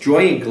eyes,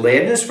 joy and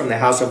gladness from the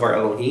house of our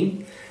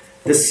Elohim?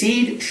 The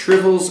seed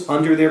shrivels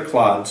under their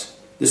clods.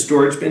 The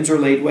storage bins are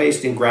laid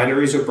waste, and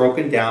granaries are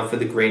broken down, for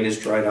the grain is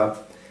dried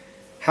up.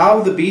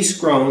 How the beasts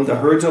groan, the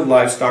herds of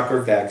livestock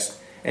are vexed,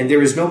 and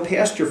there is no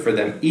pasture for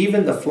them.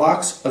 Even the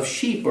flocks of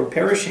sheep are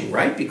perishing,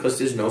 right? Because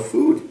there's no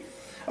food.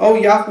 O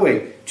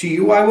Yahweh, to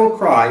you I will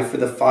cry, for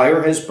the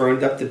fire has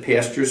burned up the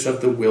pastures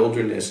of the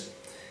wilderness,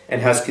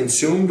 and has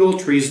consumed all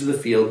trees of the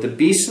field. The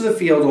beasts of the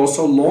field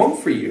also long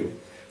for you,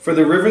 for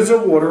the rivers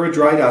of water are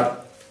dried up,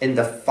 and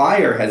the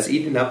fire has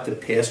eaten up the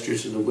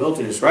pastures of the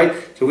wilderness, right?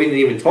 So we didn't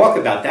even talk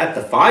about that,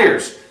 the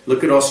fires.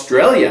 Look at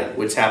Australia,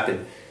 what's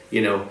happened,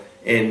 you know,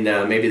 in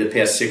maybe the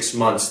past 6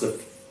 months. The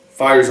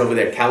fires over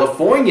there.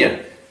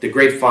 California, the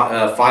great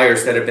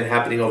fires that have been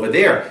happening over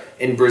there.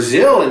 In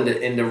Brazil,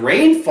 in the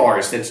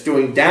rainforest that's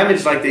doing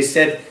damage, like they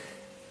said,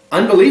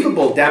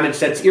 unbelievable damage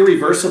that's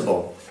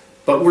irreversible.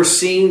 But we're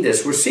seeing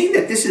this. We're seeing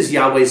that this is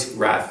Yahweh's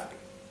wrath.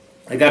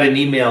 I got an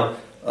email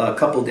a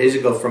couple days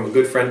ago from a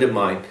good friend of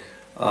mine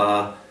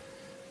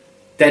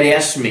that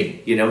asked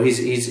me, you know,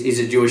 he's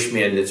a Jewish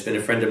man that's been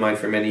a friend of mine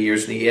for many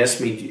years, and he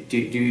asked me, do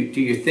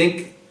you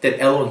think that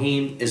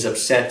Elohim is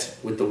upset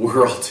with the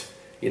world?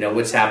 You know,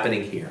 what's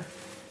happening here?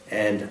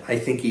 And I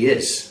think he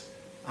is.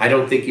 I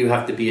don't think you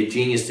have to be a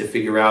genius to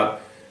figure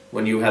out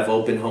when you have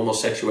open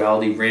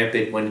homosexuality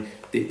rampant, when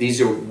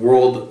these are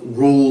world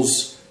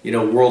rules, you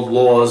know, world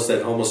laws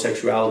that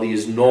homosexuality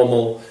is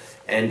normal,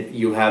 and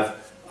you have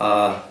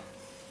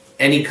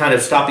any kind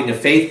of stopping of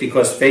faith,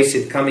 because face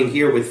it, coming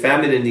here with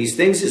famine and these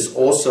things is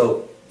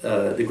also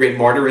the great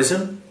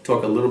martyrism.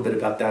 Talk a little bit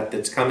about that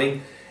that's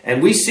coming.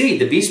 And we see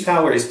the beast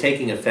power is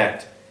taking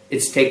effect.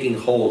 It's taking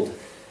hold.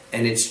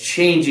 And it's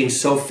changing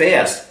so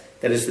fast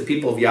that as the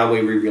people of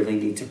Yahweh, we really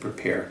need to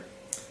prepare.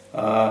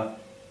 How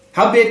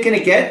bad can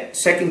it get?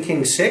 2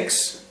 Kings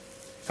 6.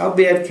 How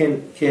bad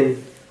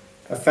can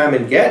a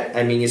famine get?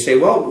 I mean, you say,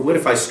 well, what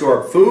if I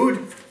store up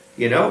food?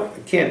 You know,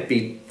 it can't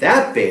be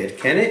that bad,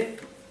 can it?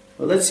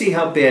 Well, let's see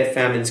how bad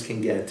famines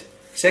can get.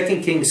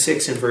 2 Kings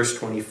 6 and verse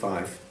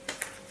 25.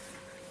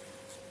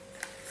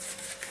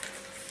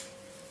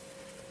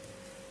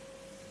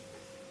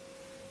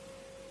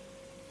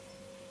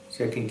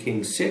 2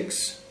 Kings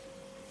 6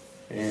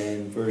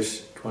 and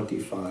verse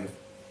 25.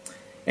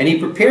 And he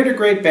prepared a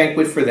great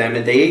banquet for them,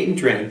 and they ate and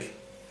drank.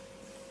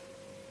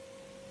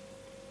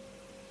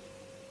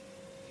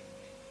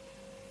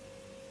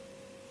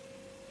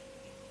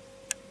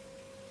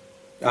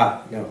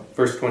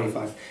 Verse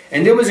 25.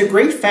 And there was a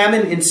great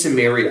famine in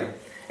Samaria,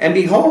 and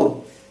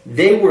behold,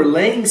 they were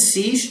laying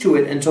siege to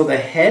it until the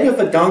head of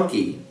a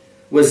donkey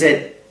was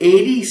at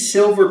 80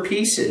 silver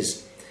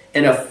pieces,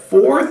 and a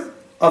fourth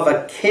of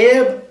a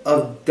cab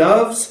of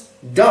dove's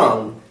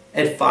dung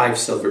at 5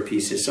 silver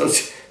pieces. So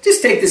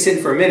just take this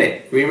in for a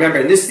minute. Remember,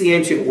 and this is the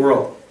ancient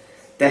world.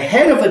 The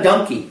head of a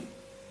donkey.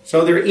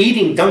 So they're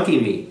eating donkey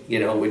meat,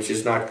 which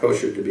is not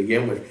kosher to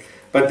begin with.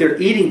 But they're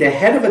eating, the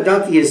head of a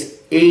donkey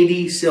is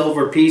 80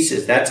 silver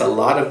pieces. That's a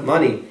lot of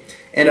money.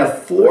 And a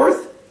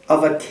fourth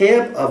of a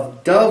cab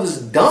of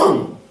dove's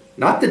dung,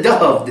 not the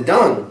dove, the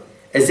dung,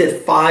 is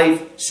at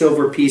 5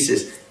 silver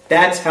pieces.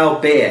 That's how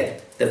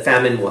bad the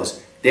famine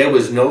was. There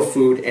was no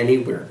food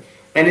anywhere.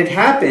 And it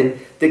happened,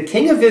 the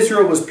king of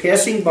Israel was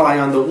passing by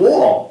on the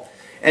wall,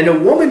 and a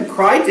woman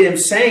cried to him,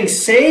 saying,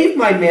 Save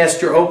my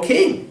master, O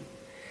king.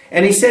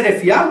 And he said,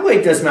 If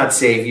Yahweh does not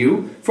save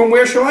you, from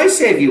where shall I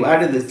save you?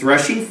 Out of the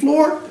threshing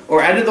floor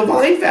or out of the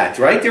wine vat,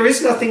 right? There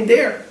is nothing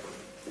there.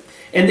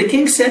 And the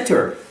king said to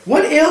her,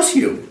 What ails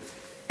you?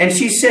 And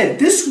she said,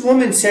 This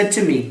woman said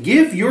to me,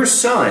 Give your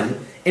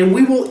son, and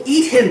we will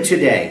eat him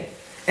today.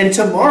 And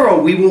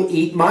tomorrow we will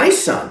eat my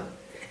son.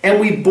 And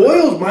we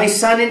boiled my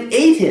son and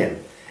ate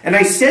him. And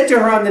I said to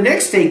her on the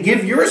next day,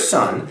 Give your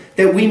son,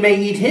 that we may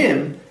eat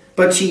him.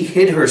 But she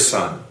hid her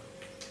son.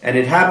 And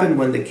it happened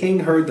when the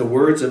king heard the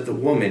words of the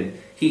woman,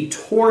 he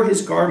tore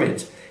his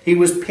garments. He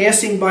was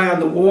passing by on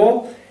the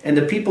wall, and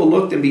the people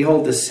looked, and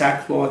behold, the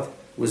sackcloth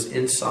was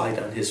inside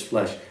on his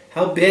flesh.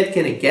 How bad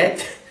can it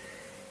get?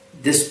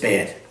 This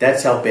bad.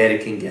 That's how bad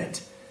it can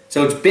get.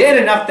 So it's bad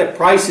enough that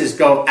prices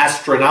go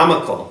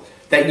astronomical,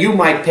 that you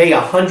might pay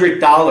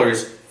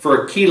 $100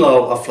 for a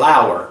kilo of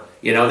flour.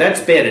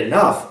 That's bad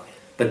enough.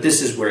 But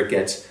this is where it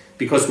gets.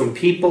 Because when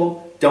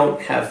people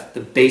don't have the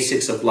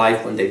basics of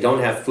life, when they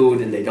don't have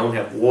food and they don't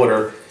have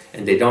water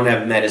and they don't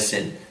have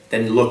medicine,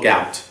 then look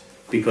out.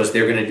 Because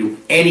they're going to do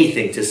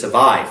anything to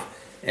survive.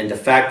 And the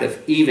fact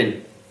of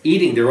even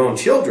eating their own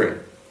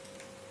children,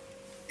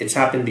 it's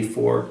happened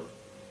before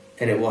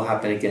and it will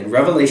happen again.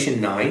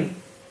 Revelation 9.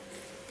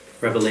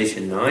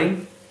 Revelation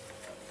 9.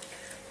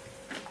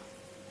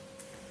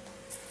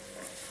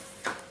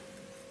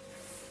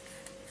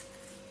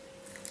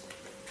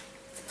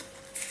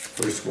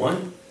 Verse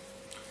 1.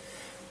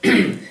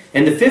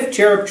 And the fifth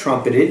cherub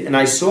trumpeted, and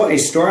I saw a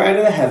star out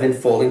of the heaven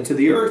falling to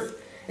the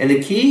earth. And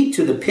the key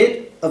to the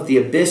pit of the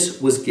abyss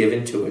was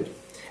given to it.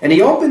 And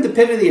he opened the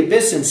pit of the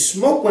abyss, and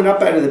smoke went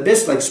up out of the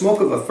abyss like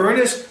smoke of a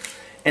furnace.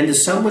 And the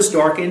sun was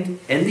darkened,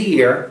 and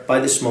the air by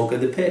the smoke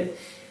of the pit.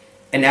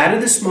 And out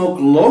of the smoke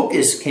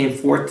locusts came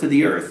forth to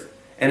the earth.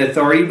 And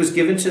authority was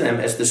given to them,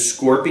 as the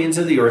scorpions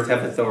of the earth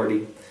have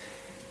authority.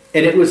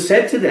 And it was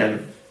said to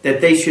them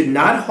that they should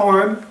not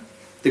harm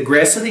the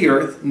grass of the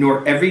earth,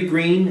 nor every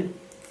green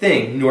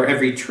thing, nor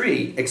every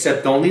tree,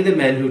 except only the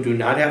men who do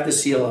not have the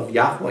seal of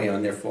Yahweh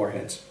on their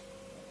foreheads.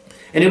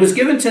 And it was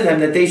given to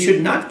them that they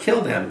should not kill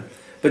them,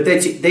 but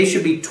that they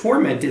should be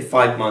tormented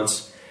 5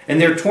 months.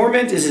 And their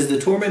torment is as the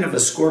torment of a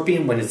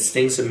scorpion when it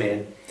stings a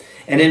man.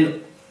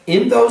 And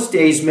in those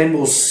days men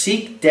will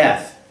seek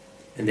death,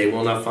 and they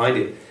will not find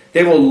it.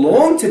 They will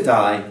long to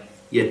die,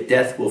 yet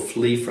death will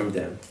flee from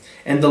them.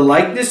 And the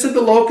likeness of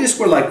the locusts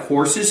were like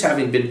horses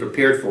having been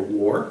prepared for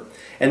war.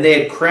 And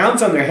they had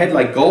crowns on their head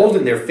like gold,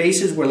 and their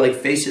faces were like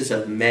faces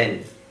of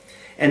men.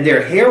 And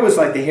their hair was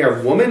like the hair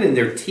of women, and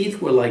their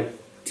teeth were like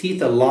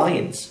teeth of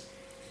lions.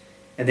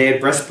 And they had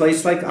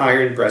breastplates like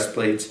iron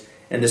breastplates,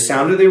 and the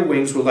sound of their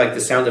wings were like the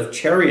sound of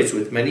chariots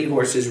with many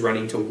horses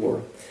running to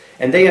war.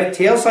 And they have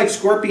tails like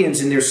scorpions,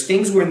 and their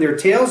stings were in their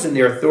tails, and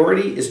their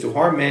authority is to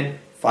harm men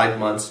 5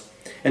 months.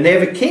 And they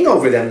have a king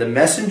over them, the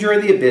messenger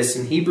of the abyss.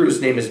 In Hebrew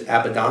his name is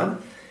Abaddon,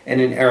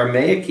 and in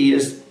Aramaic he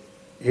has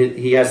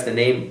the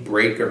name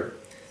Breaker.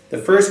 The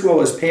first woe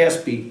is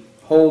past.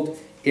 Behold,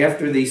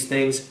 after these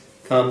things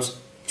comes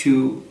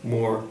 2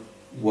 more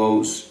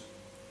woes.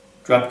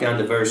 Drop down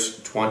to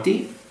verse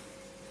 20.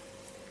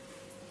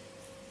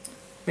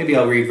 Maybe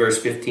I'll read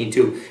verse 15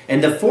 too.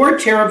 And the 4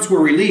 cherubs were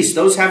released,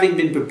 those having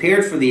been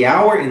prepared for the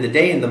hour and the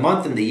day and the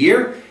month and the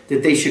year,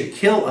 that they should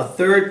kill a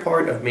third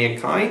part of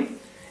mankind.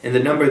 And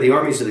the number of the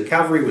armies of the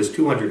cavalry was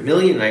 200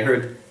 million. And I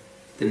heard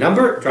the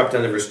number. Drop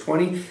down to verse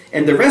 20.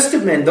 And the rest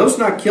of men, those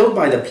not killed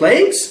by the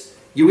plagues.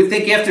 You would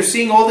think after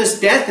seeing all this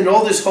death and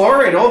all this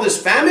horror and all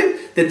this famine,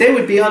 that they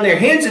would be on their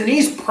hands and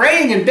knees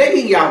praying and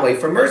begging Yahweh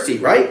for mercy,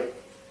 right?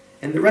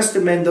 And the rest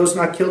of men, those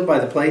not killed by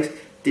the plagues,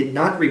 did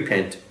not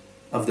repent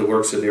of the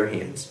works of their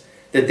hands,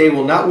 that they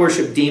will not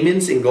worship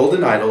demons and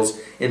golden idols,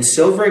 and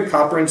silver and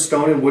copper and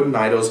stone and wooden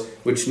idols,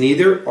 which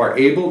neither are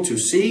able to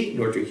see,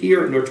 nor to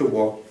hear, nor to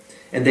walk.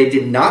 And they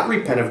did not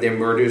repent of their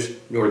murders,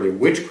 nor their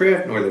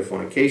witchcraft, nor their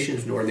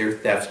fornications, nor their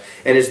thefts.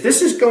 And as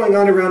this is going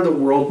on around the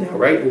world now,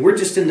 right? We're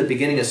just in the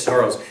beginning of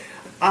sorrows.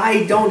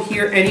 I don't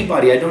hear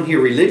anybody. I don't hear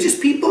religious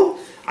people.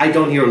 I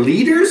don't hear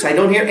leaders. I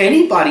don't hear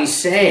anybody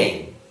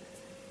saying,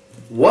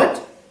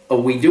 what are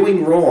we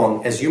doing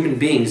wrong as human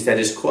beings that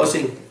is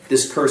causing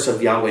this curse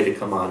of Yahweh to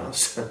come on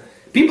us?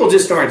 People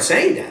just aren't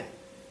saying that.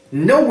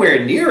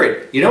 Nowhere near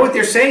it. You know what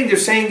they're saying? They're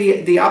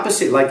saying the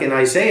opposite, like in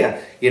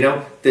Isaiah. You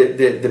know,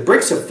 the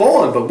bricks have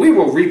fallen, but we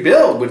will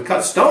rebuild with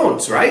cut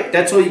stones, right?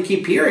 That's all you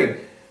keep hearing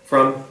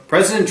from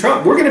President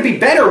Trump. We're going to be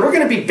better. We're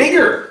going to be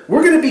bigger.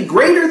 We're going to be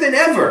greater than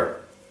ever.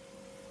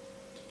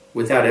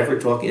 Without ever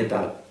talking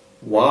about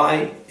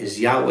why is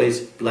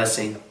Yahweh's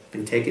blessing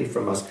been taken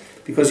from us.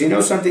 Because you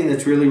know something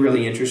that's really,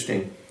 really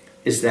interesting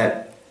is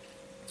that,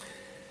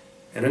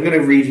 and I'm going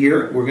to read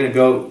here, we're going to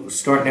go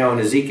start now in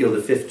Ezekiel,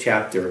 the 5th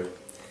chapter,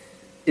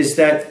 is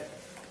that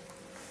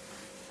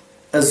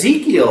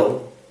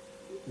Ezekiel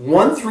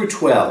 1 through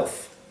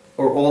 12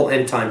 are all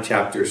end time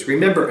chapters.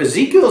 Remember,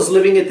 Ezekiel is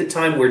living at the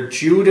time where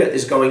Judah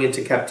is going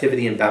into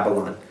captivity in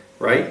Babylon,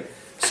 right?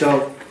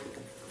 So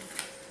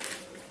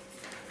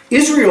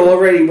Israel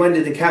already went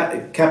into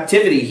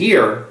captivity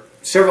here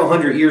several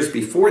hundred years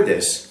before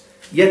this.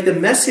 Yet the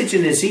message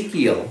in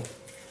Ezekiel,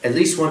 at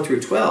least 1 through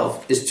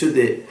 12, is to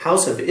the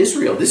house of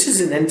Israel. This is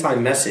an end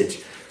time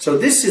message. So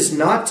this is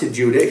not to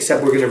Judah,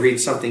 except we're going to read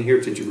something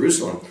here to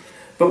Jerusalem.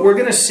 But we're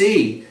going to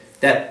see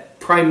that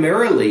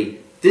primarily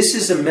this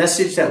is a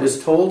message that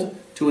was told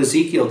to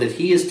Ezekiel that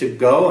he is to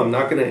go. I'm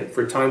not going to,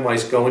 for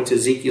time-wise, go into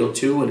Ezekiel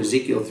 2 and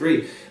Ezekiel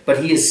 3.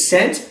 But he is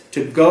sent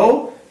to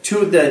go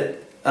to the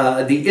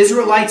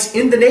Israelites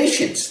in the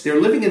nations.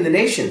 They're living in the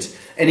nations.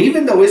 And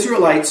even though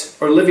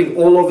Israelites are living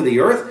all over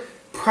the earth,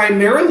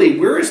 primarily,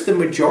 where is the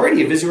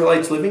majority of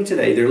Israelites living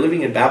today? They're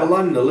living in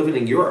Babylon and they're living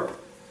in Europe.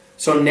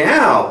 So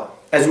now,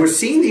 as we're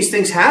seeing these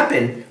things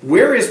happen,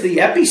 where is the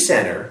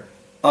epicenter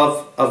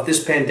of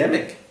this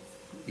pandemic?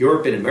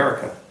 Europe and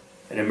America.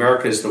 And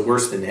America is the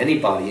worst than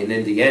anybody. And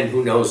in the end,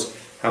 who knows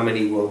how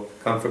many will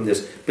come from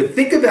this. But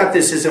think about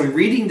this as I'm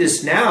reading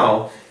this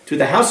now to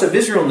the house of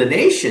Israel and the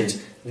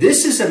nations.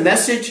 This is a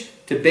message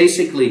to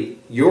basically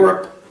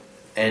Europe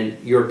and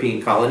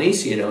European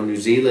colonies, you know, New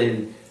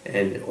Zealand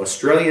and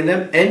Australia and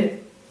them,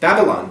 and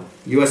Babylon,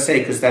 USA,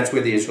 because that's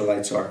where the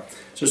Israelites are.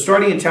 So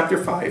starting in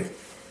chapter 5,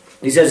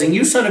 he says, "And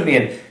you, son of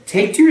man,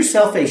 take to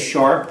yourself a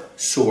sharp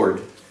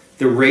sword,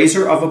 the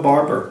razor of a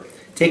barber.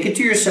 Take it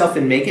to yourself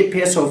and make it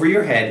pass over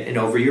your head and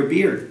over your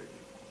beard.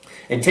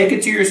 And take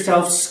it to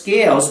yourself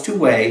scales to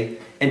weigh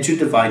and to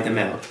divide them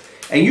out.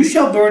 And you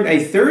shall burn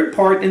a third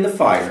part in the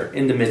fire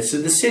in the midst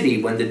of the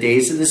city when the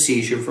days of the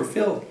siege are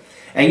fulfilled.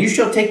 And you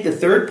shall take the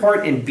third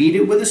part and beat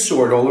it with a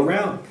sword all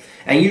around.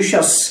 And you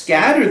shall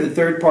scatter the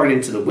third part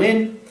into the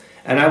wind,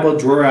 and I will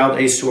draw out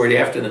a sword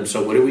after them."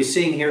 So what are we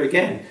seeing here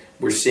again?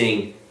 We're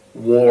seeing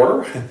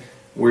war,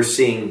 we're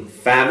seeing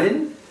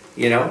famine,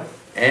 you know,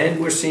 and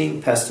we're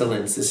seeing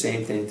pestilence, the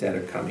same things that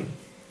are coming.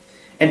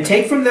 "And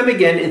take from them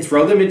again and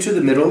throw them into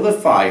the middle of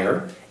the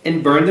fire,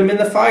 and burn them in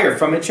the fire.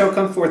 From it shall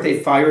come forth a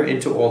fire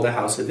into all the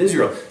house of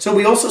Israel." So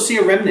we also see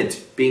a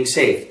remnant being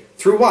saved.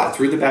 Through what?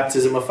 Through the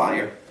baptism of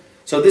fire.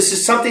 So this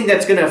is something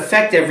that's going to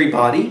affect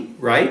everybody,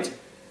 right?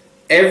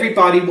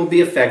 Everybody will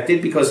be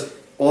affected because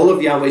all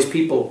of Yahweh's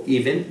people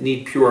even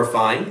need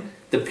purifying.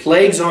 The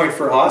plagues aren't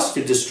for us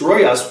to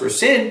destroy us for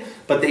sin,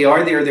 but they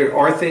are there. There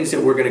are things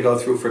that we're going to go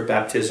through for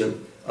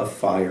baptism of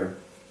fire.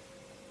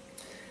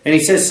 And he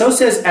says, "So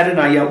says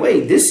Adonai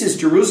Yahweh, this is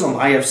Jerusalem.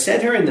 I have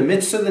set her in the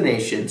midst of the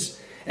nations,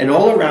 and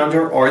all around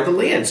her are the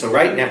land." So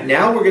right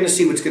now we're going to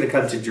see what's going to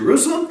come to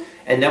Jerusalem,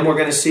 and then we're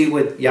going to see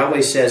what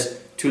Yahweh says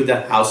to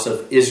the house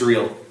of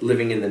Israel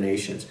living in the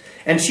nations.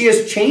 "And she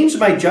has changed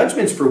my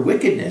judgments for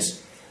wickedness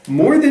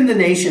more than the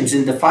nations,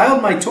 and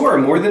defiled my Torah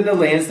more than the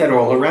lands that are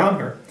all around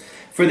her.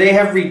 For they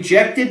have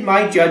rejected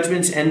my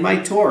judgments and my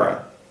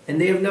Torah, and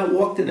they have not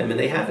walked in them," and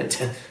they haven't.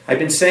 I've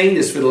been saying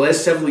this for the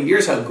last several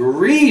years, how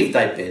grieved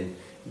I've been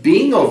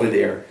being over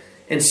there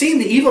and seeing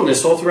the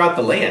evilness all throughout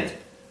the land.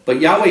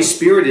 But Yahweh's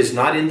Spirit is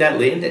not in that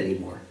land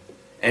anymore.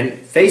 And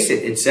face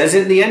it, it says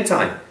it in the end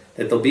time,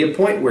 that there'll be a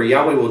point where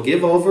Yahweh will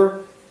give over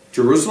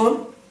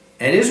Jerusalem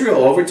and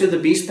Israel over to the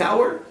beast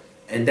power.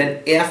 And then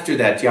after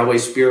that,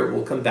 Yahweh's Spirit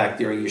will come back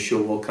there, and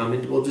Yeshua will come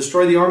and will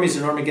destroy the armies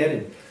in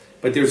Armageddon.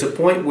 But there's a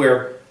point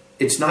where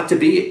it's not to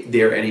be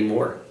there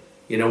anymore,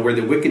 you know, where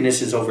the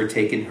wickedness has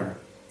overtaken her.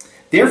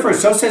 "Therefore,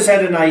 so says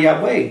Adonai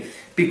Yahweh,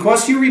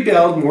 because you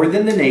rebelled more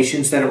than the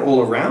nations that are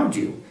all around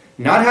you,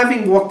 not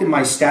having walked in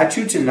my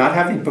statutes and not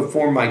having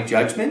performed my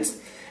judgments,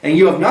 and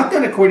you have not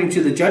done according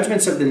to the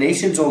judgments of the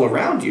nations all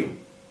around you,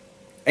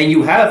 and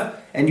you have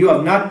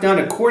not done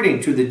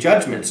according to the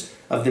judgments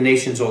of the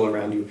nations all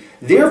around you.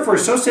 Therefore,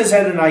 so says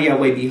Adonai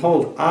Yahweh,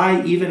 behold,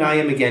 I, even I,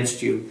 am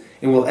against you,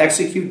 and will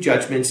execute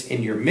judgments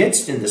in your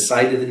midst in the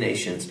sight of the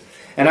nations.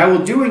 And I will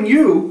do in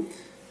you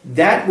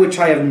that which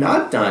I have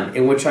not done,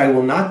 and which I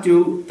will not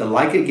do the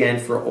like again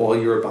for all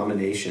your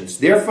abominations.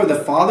 Therefore, the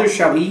fathers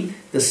shall eat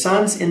the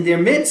sons in their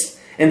midst,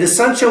 and the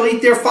sons shall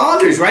eat their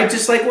fathers," right?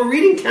 Just like we're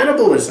reading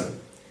cannibalism.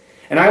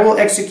 "And I will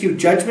execute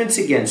judgments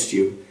against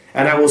you,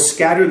 and I will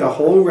scatter the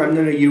whole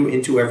remnant of you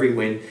into every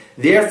wind.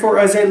 Therefore,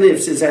 as I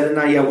live, says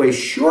Adonai Yahweh,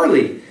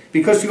 surely,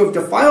 because you have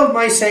defiled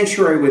my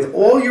sanctuary with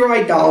all your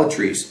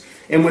idolatries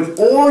and with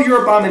all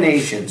your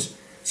abominations,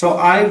 so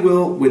I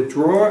will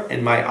withdraw,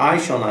 and my eye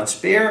shall not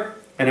spare,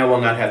 and I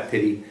will not have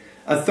pity.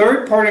 A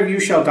third part of you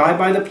shall die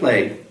by the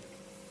plague,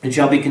 and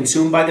shall be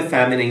consumed by the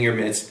famine in your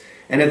midst.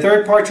 And a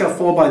third part shall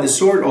fall by the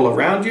sword all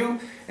around you,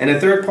 and a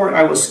third part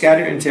I will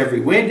scatter into every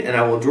wind, and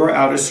I will draw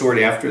out a sword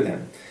after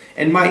them.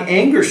 And my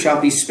anger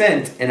shall be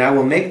spent, and I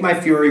will make my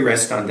fury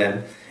rest on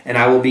them, and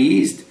I will be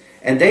eased.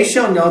 And they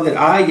shall know that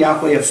I,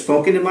 Yahweh, have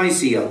spoken in my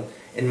zeal,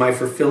 in my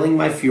fulfilling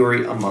my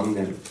fury among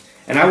them.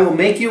 And I will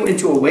make you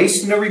into a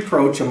waste and a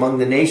reproach among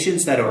the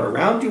nations that are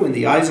around you in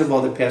the eyes of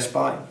all that pass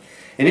by.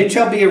 And it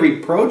shall be a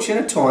reproach and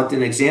a taunt,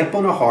 an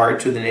example and a horror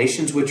to the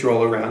nations which are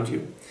all around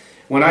you.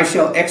 When I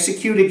shall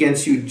execute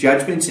against you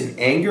judgments in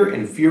anger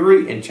and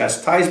fury and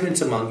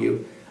chastisements among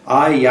you,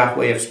 I,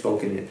 Yahweh, have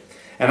spoken it.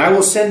 And I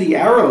will send the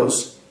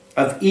arrows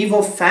of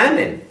evil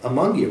famine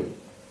among you,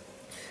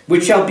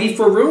 which shall be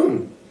for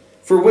ruin,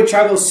 for which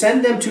I will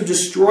send them to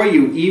destroy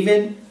you.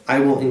 Even I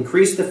will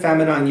increase the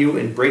famine on you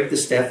and break the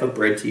staff of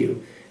bread to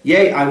you.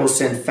 Yea, I will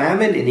send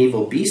famine and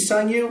evil beasts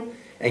on you,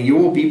 and you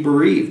will be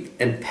bereaved,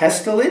 and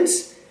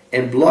pestilence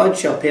and blood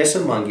shall pass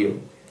among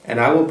you. And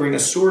I will bring a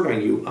sword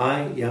on you.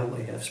 I,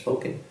 Yahweh, have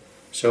spoken.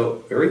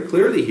 So very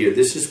clearly here,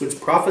 this is what's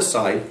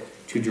prophesied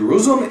to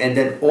Jerusalem and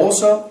then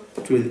also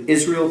to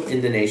Israel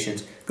in the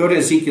nations. Go to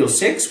Ezekiel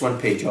 6, one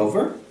page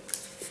over.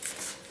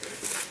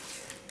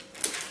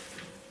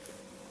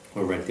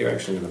 Or right there,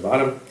 actually, in the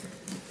bottom.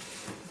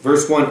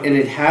 Verse 1, And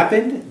it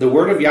happened, the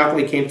word of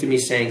Yahweh came to me,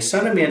 saying,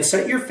 Son of man,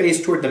 set your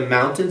face toward the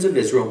mountains of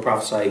Israel and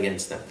prophesy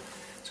against them.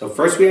 So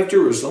first we have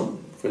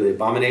Jerusalem for the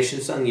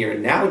abominations on the earth.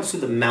 Now it's to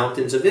the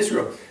mountains of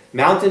Israel.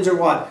 Mountains are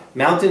what?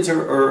 Mountains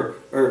are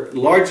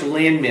large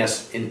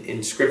landmass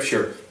in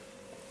Scripture.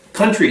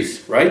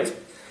 Countries, right?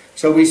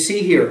 So we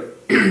see here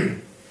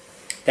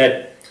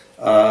that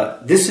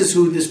this is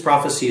who this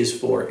prophecy is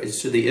for.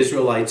 It's to the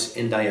Israelites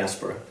in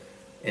diaspora.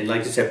 And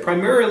like I said,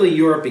 primarily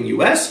Europe and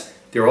U.S.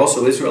 There are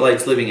also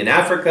Israelites living in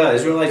Africa,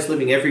 Israelites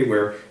living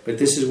everywhere. But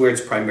this is where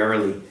it's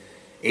primarily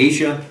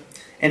Asia.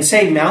 And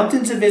saying,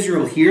 Mountains of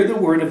Israel, hear the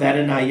word of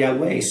Adonai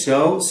Yahweh.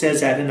 So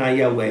says Adonai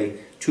Yahweh,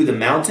 to the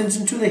mountains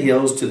and to the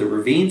hills, to the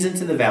ravines and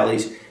to the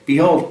valleys.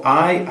 Behold,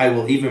 I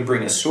will even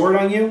bring a sword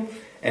on you,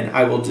 and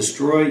I will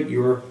destroy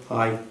your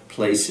high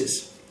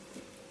places.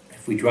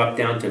 If we drop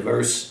down to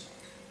verse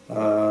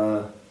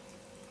 10.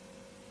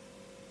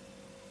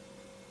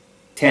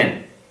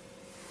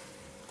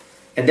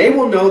 And they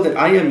will know that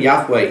I am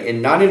Yahweh,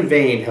 and not in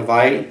vain have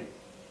I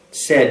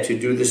said to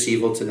do this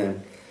evil to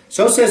them.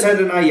 So says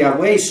Adonai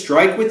Yahweh,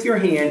 strike with your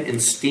hand and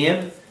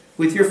stamp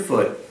with your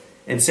foot,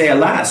 and say,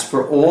 Alas,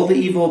 for all the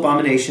evil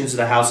abominations of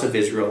the house of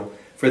Israel,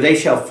 for they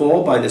shall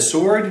fall by the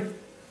sword,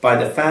 by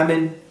the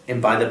famine,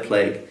 and by the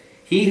plague.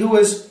 He who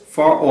is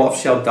far off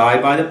shall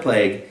die by the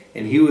plague,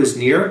 and he who is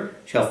near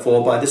shall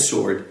fall by the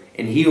sword,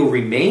 and he who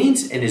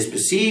remains and is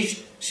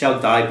besieged shall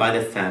die by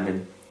the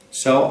famine.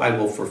 So I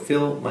will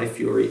fulfill my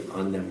fury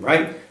on them,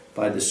 right?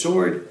 By the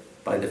sword,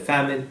 by the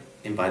famine,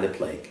 and by the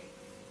plague.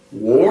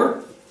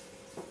 War,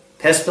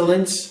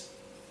 pestilence,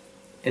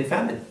 and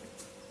famine.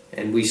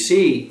 And we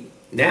see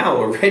now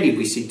already,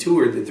 we see 2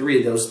 or 3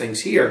 of those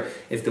things here.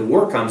 If the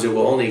war comes, it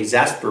will only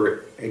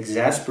exasperate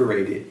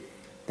it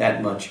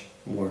that much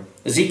more.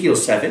 Ezekiel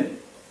 7,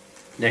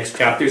 next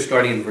chapter,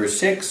 starting in verse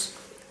 6.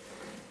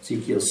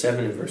 Ezekiel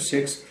 7 and verse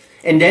 6.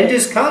 And end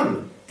is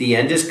come. The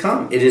end is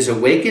come. It is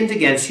awakened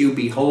against you.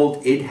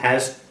 Behold, it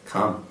has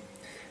come.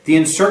 The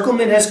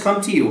encirclement has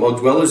come to you, O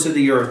dwellers of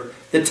the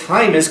earth. The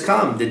time has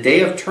come. The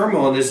day of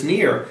turmoil is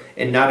near,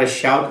 and not a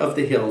shout of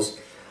the hills.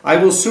 I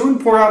will soon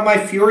pour out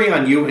my fury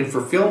on you and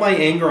fulfill my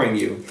anger on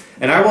you.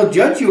 And I will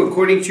judge you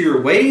according to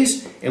your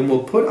ways, and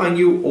will put on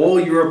you all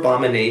your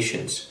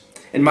abominations.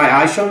 And my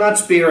eye shall not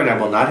spare, and I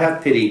will not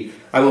have pity.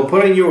 I will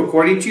put on you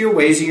according to your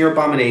ways and your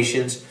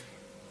abominations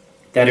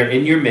that are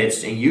in your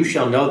midst, and you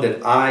shall know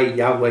that I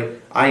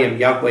am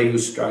Yahweh who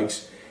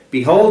strikes.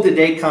 Behold, the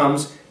day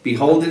comes.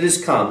 Behold, it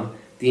has come.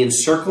 The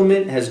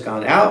encirclement has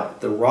gone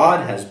out. The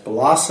rod has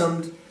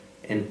blossomed,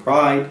 and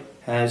pride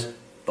has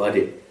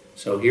budded.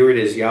 So here it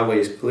is, Yahweh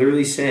is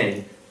clearly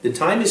saying, the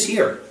time is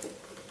here.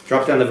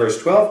 Drop down to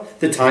verse 12.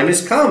 The time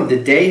has come.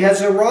 The day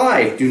has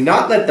arrived. Do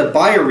not let the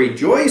buyer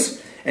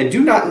rejoice, and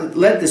do not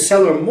let the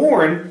seller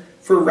mourn,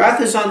 for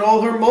wrath is on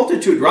all her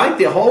multitude, right?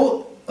 The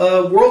whole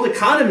world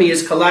economy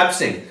is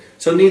collapsing.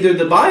 So neither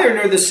the buyer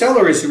nor the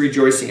seller is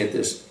rejoicing at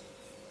this.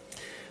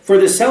 For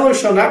the seller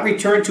shall not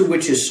return to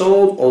which is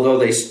sold, although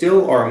they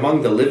still are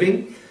among the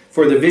living.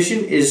 For the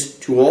vision is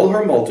to all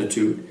her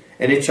multitude,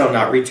 and it shall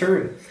not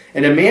return.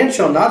 And a man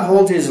shall not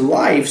hold his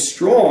life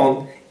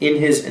strong in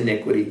his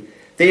iniquity.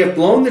 They have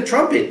blown the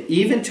trumpet,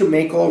 even to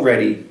make all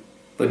ready,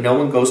 but no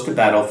one goes to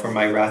battle, for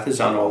my wrath is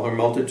on all her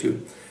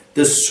multitude.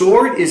 The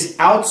sword is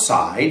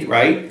outside,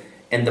 right?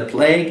 And the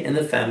plague and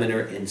the famine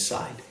are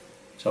inside.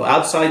 So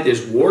outside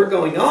there's war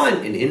going on,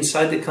 and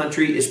inside the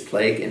country is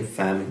plague and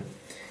famine.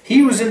 He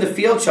who is in the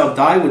field shall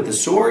die with the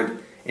sword,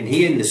 and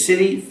he in the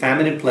city,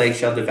 famine and plague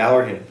shall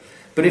devour him.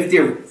 But if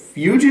their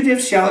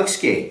fugitives shall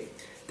escape,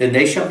 then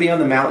they shall be on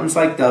the mountains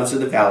like doves of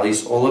the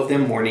valleys, all of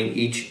them mourning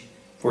each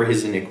for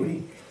his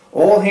iniquity.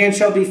 All hands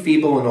shall be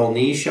feeble, and all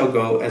knees shall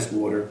go as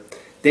water.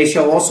 They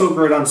shall also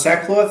gird on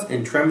sackcloth,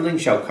 and trembling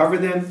shall cover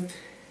them.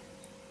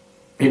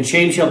 And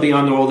shame shall be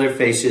on all their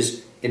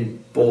faces,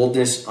 and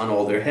boldness on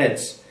all their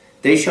heads.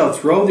 They shall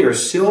throw their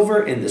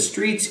silver in the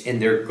streets,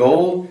 and their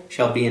gold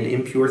shall be an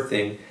impure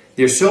thing.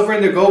 Their silver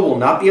and their gold will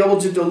not be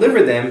able to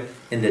deliver them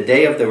in the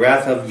day of the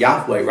wrath of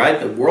Yahweh, right?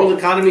 The world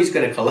economy is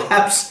going to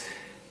collapse.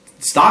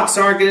 Stocks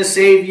aren't going to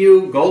save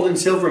you. Gold and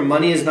silver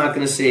money is not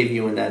going to save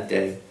you in that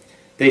day.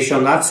 They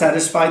shall not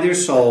satisfy their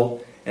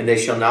soul, and they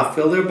shall not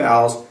fill their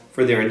bowels,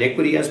 for their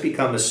iniquity has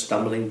become a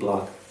stumbling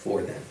block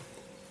for them.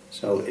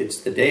 So it's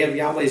the day of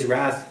Yahweh's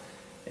wrath,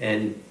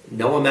 and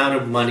no amount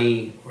of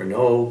money or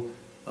no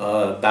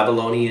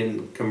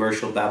Babylonian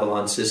commercial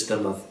Babylon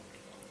system of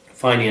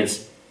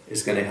finance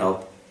is going to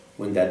help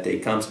when that day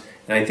comes.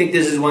 And I think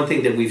this is one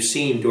thing that we've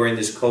seen during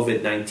this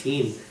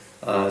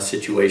COVID-19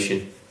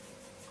 situation,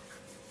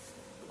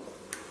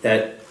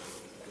 that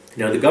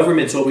the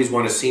governments always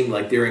want to seem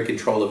like they're in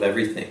control of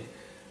everything.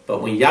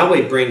 But when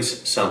Yahweh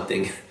brings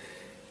something,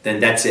 then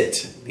that's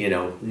it.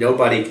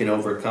 Nobody can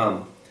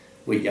overcome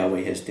what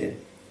Yahweh has did.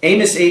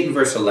 Amos 8 and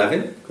verse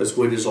 11, because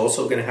what is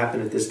also going to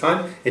happen at this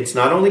time, it's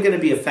not only going to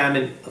be a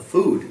famine of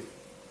food,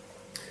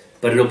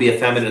 but it'll be a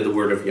famine of the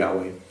word of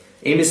Yahweh.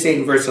 Amos 8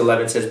 and verse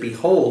 11 says,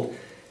 Behold,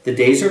 the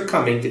days are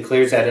coming,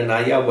 declares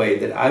Adonai Yahweh,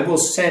 that I will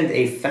send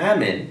a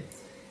famine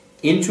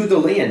into the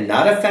land,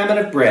 not a famine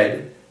of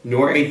bread,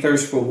 nor a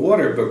thirst for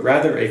water, but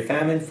rather a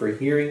famine for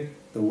hearing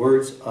the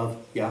words of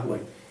Yahweh.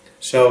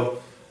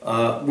 So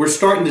we're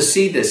starting to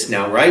see this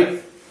now,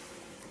 right?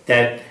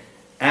 That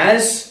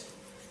as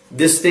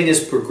this thing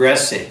is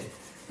progressing,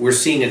 we're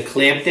seeing a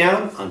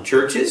clampdown on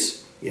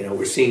churches.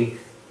 We're seeing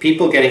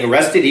people getting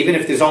arrested, even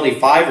if there's only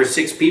 5 or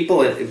 6 people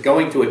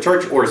going to a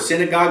church or a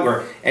synagogue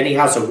or any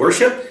house of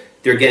worship.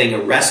 They're getting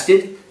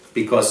arrested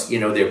because,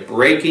 they're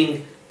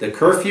breaking the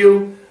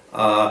curfew.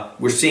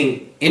 We're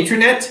seeing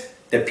internet,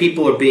 that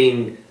people are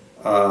being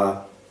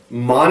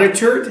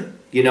monitored.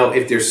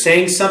 If they're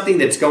saying something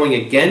that's going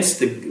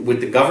against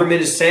what the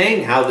government is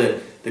saying, how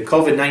the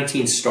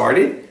COVID-19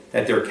 started,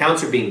 that their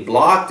accounts are being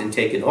blocked and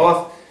taken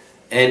off.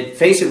 And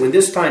face it, when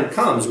this time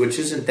comes, which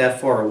isn't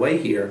that far away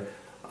here,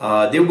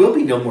 there will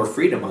be no more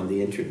freedom on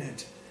the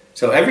internet.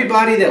 So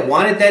everybody that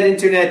wanted that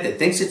internet, that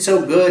thinks it's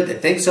so good,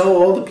 that thinks,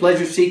 all the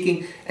pleasure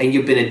seeking, and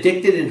you've been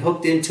addicted and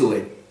hooked into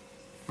it,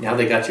 now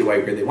they got you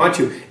right where they want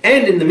you.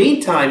 And in the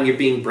meantime, you're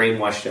being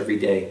brainwashed every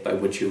day by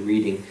what you're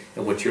reading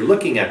and what you're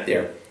looking at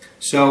there.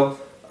 So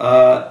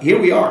here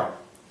we are.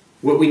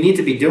 What we need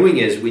to be doing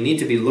is we need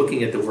to be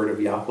looking at the word of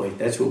Yahweh.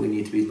 That's what we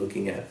need to be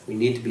looking at. We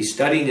need to be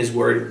studying his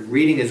word,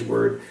 reading his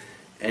word,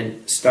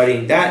 and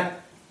studying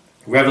that.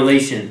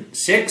 Revelation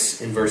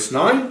 6 in verse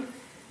 9,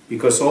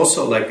 because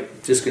also,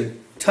 just going to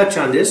touch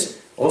on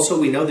this, also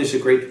we know there's a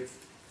great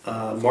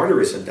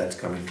martyrism that's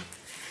coming.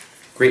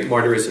 Great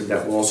martyrism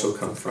that will also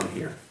come from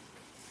here.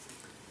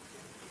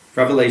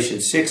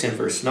 Revelation 6 and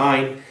verse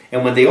 9.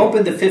 And when they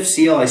opened the 5th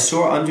seal, I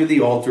saw under the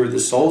altar the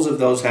souls of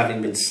those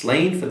having been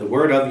slain for the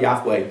word of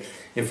Yahweh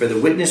and for the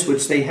witness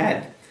which they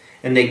had.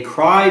 And they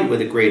cried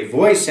with a great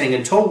voice, saying,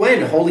 Until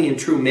when, holy and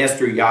true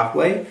Master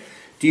Yahweh,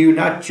 do you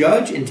not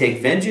judge and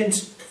take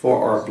vengeance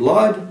for our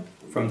blood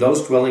from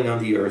those dwelling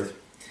on the earth?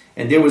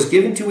 And there was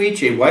given to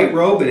each a white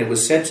robe, and it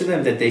was said to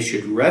them that they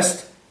should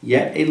rest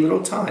yet a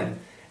little time,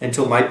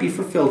 until might be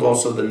fulfilled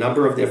also the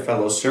number of their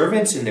fellow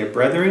servants and their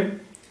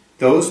brethren,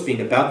 those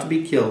being about to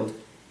be killed,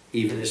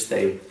 even as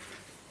they.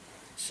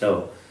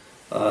 So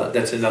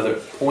that's another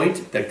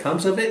point that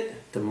comes of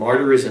it, the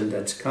martyrism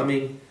that's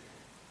coming.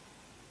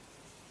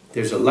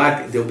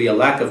 There'll be a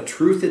lack of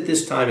truth at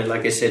this time, and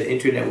like I said,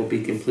 internet will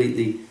be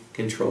completely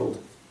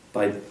controlled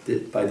by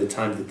the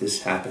time that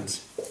this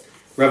happens.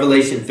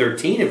 Revelation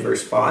 13 and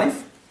verse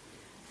 5,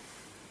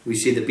 we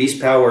see the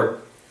beast power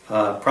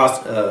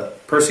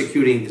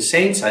persecuting the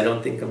saints. I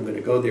don't think I'm going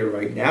to go there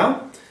right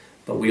now.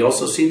 But we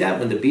also see that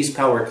when the beast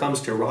power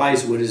comes to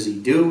rise, what does he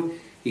do?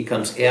 He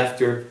comes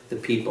after the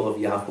people of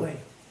Yahweh.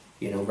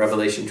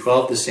 Revelation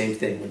 12, the same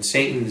thing. When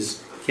Satan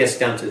is cast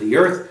down to the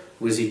earth,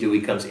 what does he do?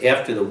 He comes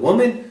after the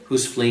woman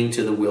who's fleeing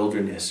to the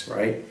wilderness,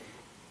 right?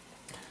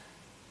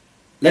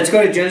 Let's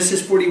go to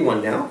Genesis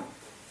 41 now,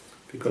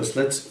 because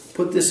let's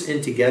put this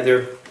in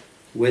together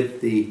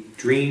with the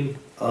dream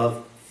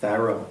of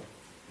Pharaoh.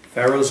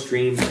 Pharaoh's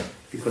dream,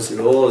 because it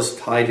all is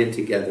tied in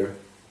together.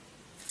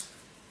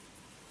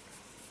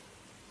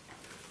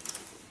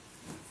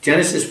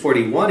 Genesis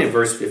 41 in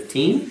verse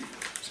 15.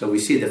 So we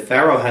see that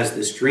Pharaoh has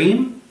this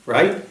dream,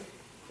 right?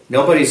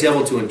 Nobody's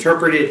able to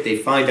interpret it. They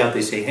find out,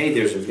 they say, hey,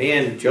 there's a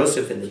man,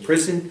 Joseph, in the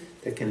prison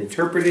that can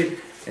interpret it.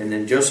 And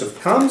then Joseph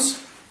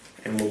comes,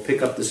 and we'll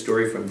pick up the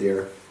story from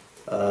there.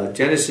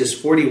 Genesis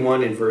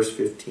 41 in verse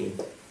 15.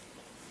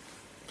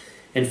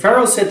 And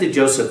Pharaoh said to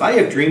Joseph, I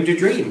have dreamed a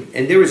dream,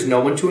 and there is no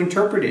one to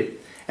interpret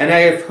it. And I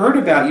have heard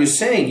about you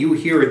saying, you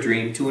hear a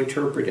dream to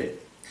interpret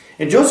it.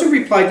 And Joseph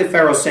replied to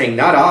Pharaoh, saying,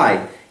 not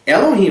I.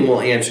 Elohim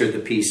will answer the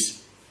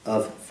peace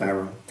of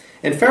Pharaoh.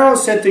 And Pharaoh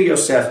said to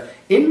Joseph,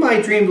 in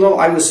my dream, lo,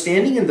 I was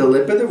standing in the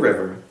lip of the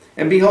river,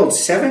 and behold,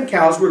 7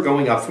 cows were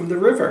going up from the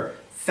river,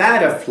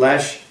 fat of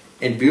flesh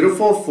and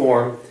beautiful of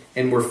form,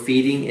 and were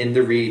feeding in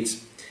the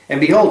reeds. And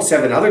behold,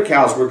 7 other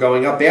cows were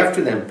going up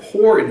after them,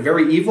 poor in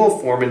very evil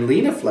form and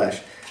lean of flesh.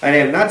 And I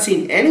have not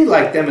seen any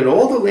like them in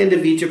all the land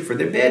of Egypt for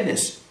their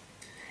badness.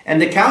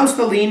 And the cows,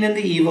 the lean and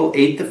the evil,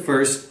 ate the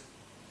first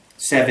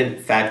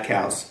 7 fat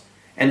cows.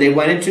 And they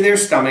went into their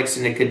stomachs,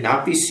 and it could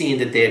not be seen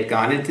that they had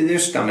gone into their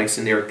stomachs,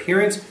 and their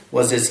appearance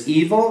was as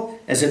evil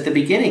as at the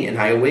beginning. And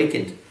I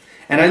awakened.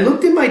 And I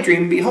looked in my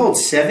dream, and behold,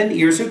 7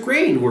 ears of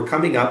grain were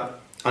coming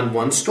up on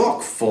one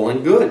stalk, full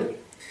and good.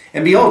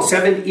 And behold,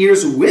 7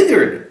 ears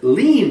withered,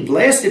 lean,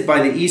 blasted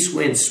by the east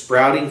wind,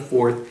 sprouting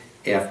forth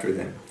after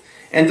them.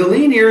 And the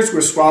lean ears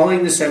were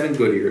swallowing the 7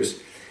 good ears.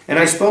 And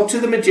I spoke to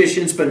the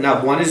magicians, but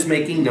not one is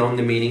making known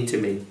the meaning to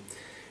me.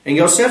 And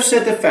Yosef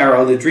said to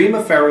Pharaoh, the dream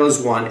of Pharaoh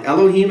is one.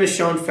 Elohim has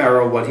shown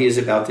Pharaoh what he is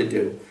about to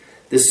do.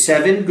 The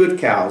 7 good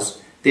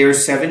cows, they are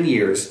 7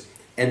 years.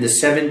 And the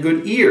 7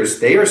 good ears,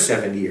 they are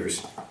 7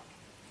 years.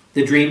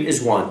 The dream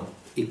is one,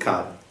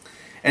 Ikad.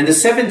 And the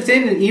 7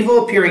 thin and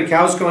evil-appearing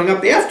cows going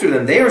up after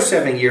them, they are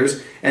 7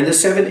 years. And the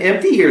 7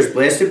 empty ears,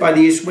 blasted by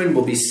the east wind,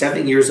 will be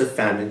 7 years of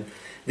famine.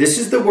 This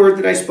is the word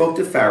that I spoke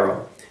to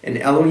Pharaoh, and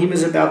Elohim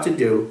is about to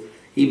do.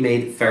 He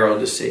made Pharaoh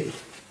to see.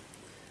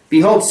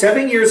 Behold,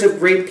 7 years of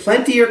great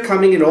plenty are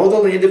coming in all the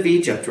land of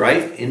Egypt,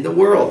 right? In the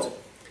world.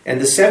 And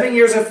the 7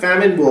 years of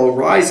famine will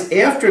arise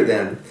after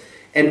them,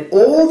 and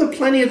all the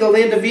plenty of the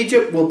land of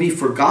Egypt will be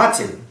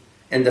forgotten,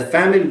 and the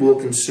famine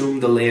will consume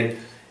the land.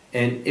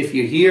 And if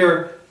you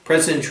hear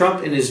President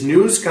Trump in his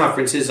news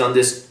conferences on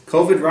this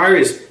COVID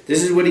virus,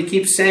 this is what he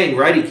keeps saying,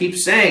 right? He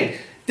keeps saying,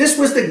 this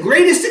was the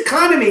greatest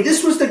economy.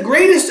 This was the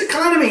greatest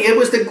economy. It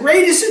was the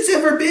greatest it's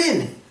ever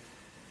been.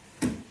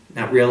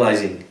 Not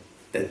realizing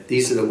that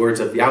these are the words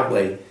of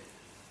Yahweh.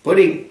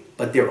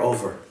 But they're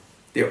over.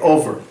 They're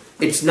over.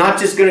 It's not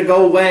just going to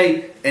go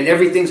away and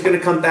everything's going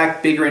to come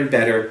back bigger and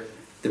better.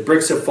 The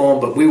bricks have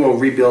fallen, but we will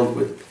rebuild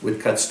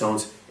with cut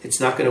stones. It's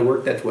not going to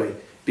work that way.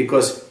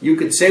 Because you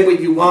could say what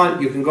you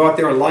want. You can go out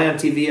there and lie on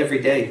TV every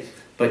day.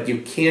 But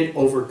you can't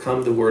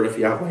overcome the word of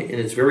Yahweh. And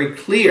it's very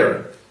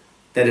clear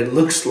that it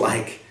looks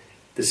like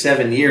the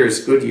 7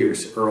 years, good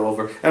years, are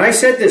over. And I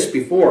said this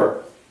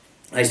before.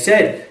 I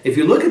said, if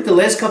you look at the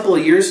last couple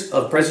of years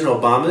of President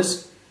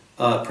Obama's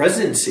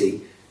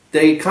presidency,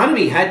 the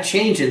economy had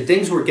changed and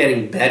things were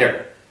getting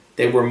better.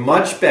 They were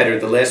much better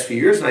the last few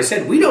years. And I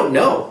said, we don't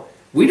know.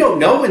 We don't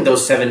know when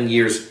those 7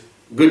 years,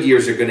 good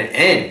years, are going to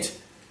end.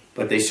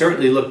 But they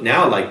certainly look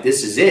now like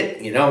this is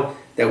it, you know,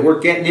 that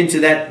we're getting into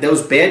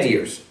those bad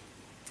years.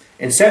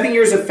 And 7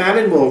 years of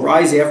famine will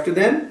arise after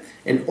them,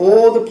 and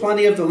all the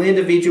plenty of the land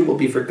of Egypt will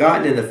be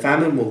forgotten, and the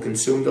famine will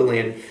consume the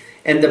land.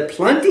 And the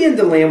plenty in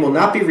the land will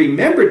not be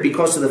remembered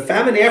because of the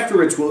famine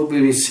afterwards will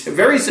be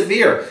very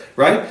severe,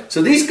 right?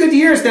 So these good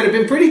years that have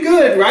been pretty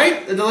good,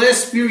 right, in the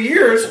last few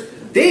years,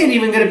 they ain't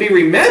even going to be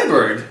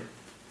remembered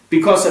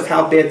because of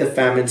how bad the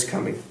famine's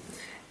coming.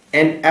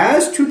 And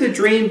as to the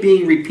dream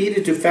being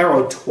repeated to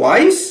Pharaoh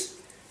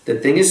twice, the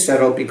thing is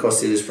settled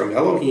because it is from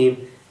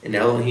Elohim, and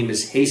Elohim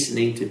is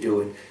hastening to do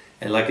it.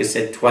 And like I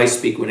said, twice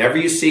speak. Whenever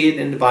you see it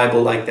in the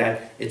Bible like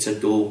that, it's a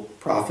dual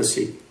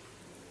prophecy.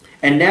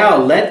 And now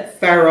let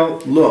Pharaoh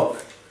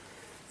look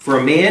for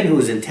a man who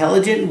is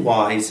intelligent and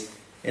wise,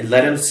 and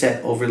let him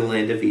set over the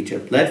land of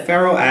Egypt. Let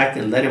Pharaoh act,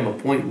 and let him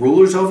appoint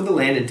rulers over the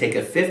land, and take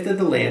 1/5 of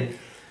the land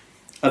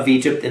of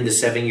Egypt in the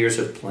 7 years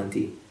of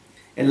plenty.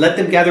 And let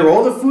them gather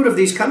all the food of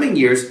these coming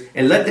years,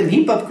 and let them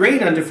heap up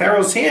grain under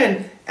Pharaoh's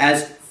hand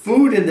as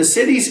food in the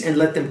cities, and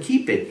let them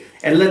keep it.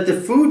 And let the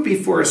food be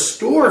for a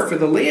store for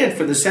the land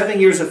for the 7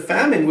 years of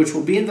famine, which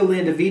will be in the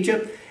land of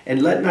Egypt,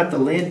 and let not the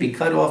land be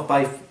cut off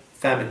by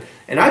famine.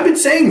 And I've been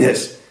saying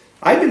this.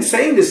 I've been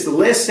saying this the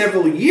last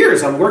several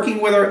years. I'm working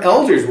with our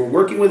elders. We're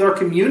working with our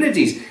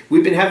communities.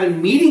 We've been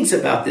having meetings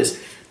about this,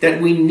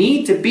 that we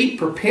need to be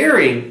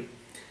preparing.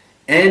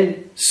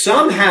 And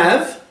some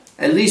have,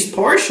 at least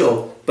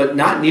partial, but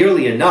not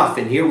nearly enough.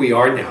 And here we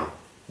are now.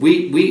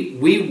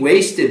 We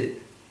wasted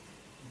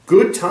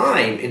good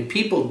time, and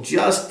people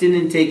just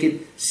didn't take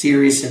it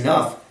serious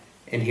enough.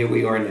 And here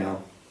we are now.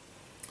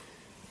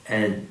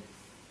 And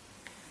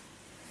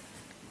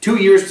 2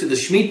 years to the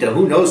Shemitah,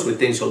 who knows what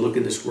things will look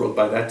in this world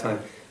by that time.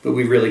 But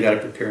we really got to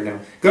prepare now.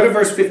 Go to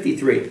verse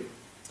 53.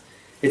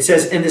 It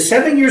says, "And the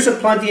 7 years of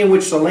plenty in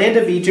which the land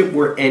of Egypt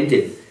were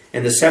ended,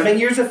 and the 7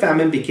 years of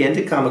famine began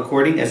to come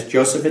according as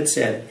Joseph had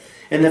said.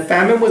 And the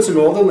famine was in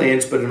all the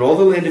lands, but in all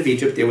the land of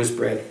Egypt there was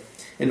bread.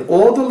 And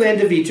all the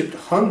land of Egypt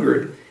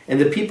hungered, and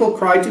the people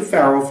cried to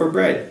Pharaoh for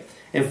bread.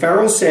 And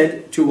Pharaoh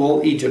said to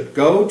all Egypt,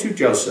 Go to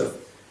Joseph,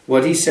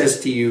 what he says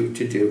to you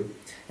to do.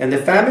 And the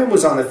famine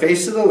was on the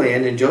face of the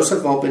land, and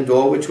Joseph opened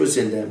all which was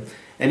in them.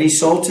 And he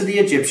sold to the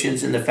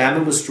Egyptians, and the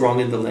famine was strong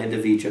in the land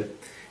of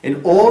Egypt. And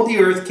all the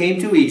earth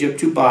came to Egypt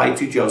to buy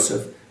to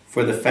Joseph,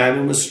 for the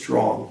famine was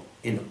strong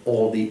in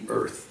all the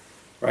earth."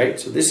 Right?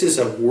 So this is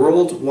a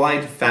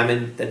worldwide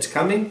famine that's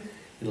coming.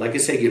 And like I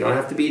said, you don't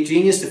have to be a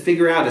genius to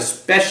figure out,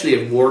 especially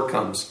if war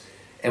comes.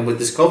 And with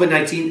this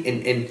COVID-19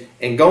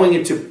 and going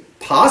into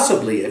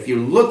possibly, if you're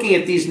looking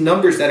at these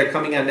numbers that are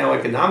coming out now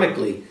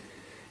economically,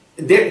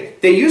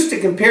 they used to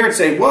compare and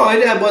say, well,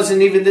 it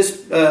wasn't even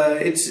this,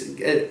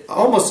 it's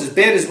almost as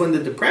bad as when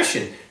the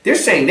Depression. They're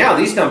saying now,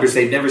 these numbers,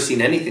 they've never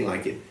seen anything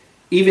like it,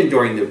 even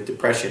during the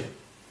Depression.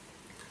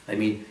 I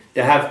mean,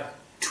 to have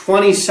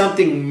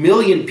 20-something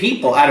million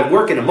people out of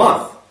work in a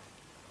month.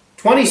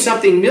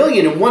 20-something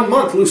million in 1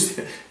 month lose.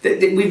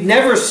 We've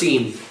never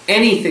seen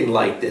anything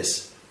like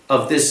this,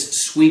 of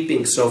this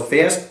sweeping so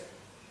fast,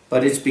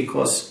 but it's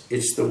because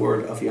it's the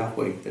word of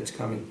Yahweh that's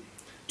coming.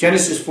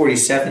 Genesis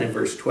 47 and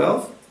verse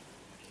 12.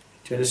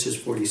 Genesis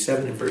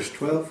 47 and verse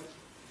 12.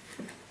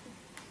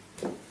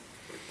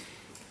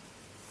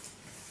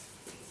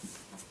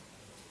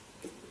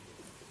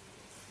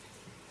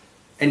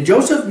 And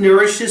Joseph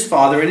nourished his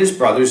father and his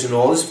brothers and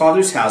all his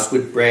father's house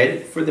with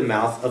bread for the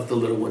mouth of the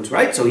little ones.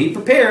 Right? So he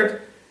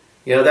prepared.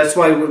 You know, that's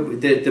why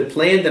the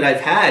plan that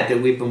I've had,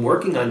 that we've been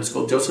working on, is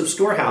called Joseph's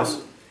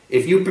Storehouse.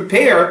 If you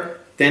prepare,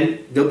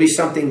 then there'll be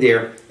something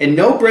there. And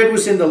no bread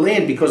was in the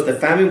land because the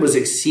famine was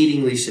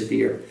exceedingly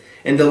severe.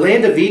 And the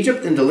land of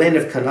Egypt and the land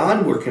of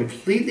Canaan were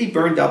completely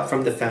burned up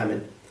from the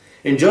famine.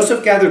 And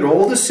Joseph gathered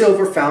all the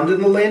silver found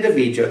in the land of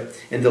Egypt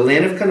and the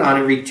land of Canaan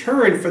and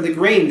returned for the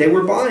grain they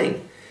were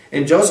buying.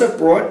 And Joseph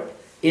brought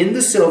in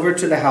the silver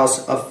to the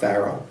house of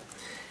Pharaoh.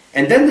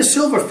 And then the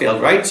silver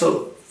failed, right?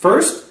 So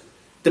first,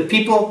 the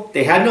people,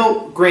 they had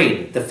no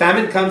grain. The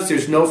famine comes,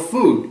 there's no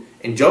food.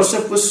 And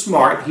Joseph was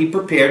smart. He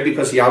prepared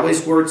because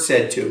Yahweh's word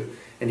said to.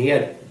 And he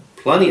had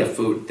plenty of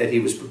food that he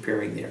was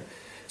preparing there.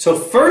 So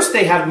first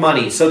they have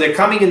money. So they're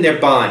coming and they're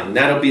buying.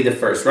 That'll be the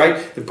first,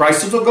 right? The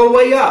prices will go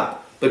way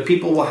up, but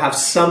people will have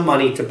some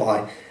money to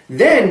buy.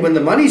 Then when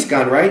the money's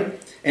gone, right?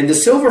 And the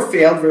silver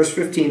failed, verse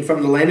 15,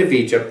 from the land of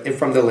Egypt and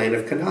from the land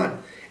of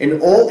Canaan.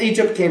 And all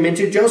Egypt came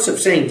into Joseph,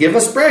 saying, give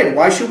us bread.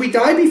 Why should we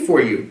die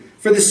before you?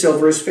 For the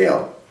silver has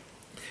failed.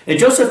 And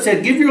Joseph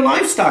said, give your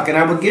livestock, and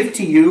I will give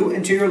to you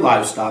and to your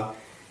livestock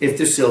if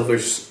the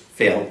silver's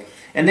failed.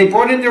 And they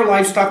brought in their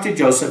livestock to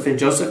Joseph, and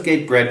Joseph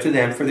gave bread to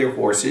them for their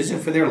horses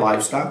and for their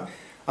livestock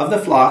of the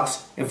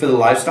flocks and for the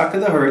livestock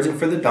of the herds and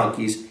for the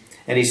donkeys.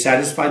 And he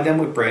satisfied them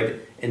with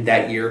bread in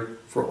that year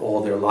for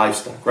all their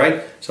livestock,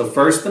 right? So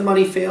first the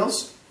money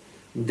fails.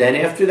 Then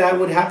after that,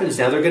 what happens?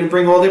 Now they're going to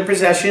bring all their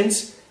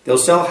possessions. They'll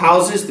sell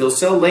houses, they'll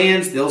sell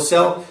lands, they'll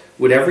sell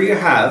whatever you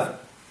have.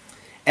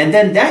 And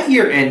then that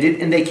year ended,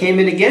 and they came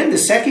in again the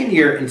second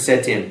year and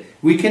said to him,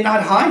 we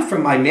cannot hide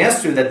from my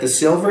master that the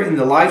silver and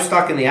the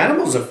livestock and the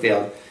animals have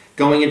failed.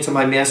 Going into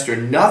my master,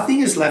 nothing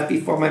is left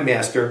before my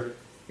master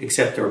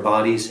except our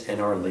bodies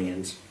and our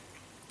lands.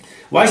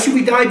 Why should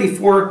we die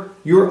before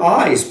your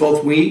eyes,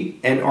 both we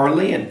and our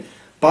land?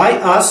 Buy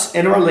us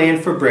and our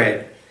land for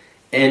bread.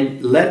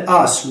 And let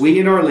us, we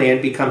and our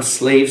land, become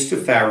slaves to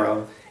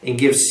Pharaoh, and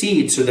give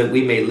seed so that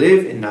we may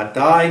live and not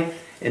die,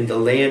 and the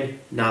land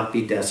not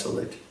be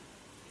desolate.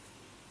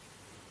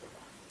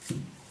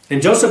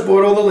 And Joseph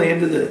bought all the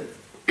land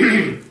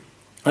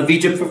of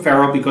Egypt for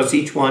Pharaoh, because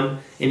each one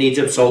in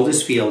Egypt sold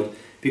his field,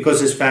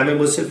 because his famine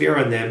was severe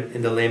on them,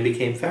 and the land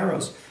became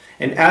Pharaoh's.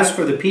 And as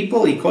for the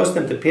people, he caused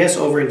them to pass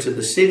over into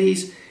the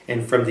cities,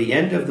 and from the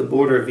end of the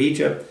border of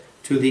Egypt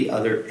to the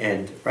other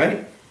end,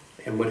 right?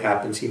 And what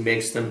happens? He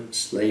makes them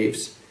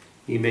slaves.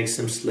 He makes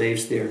them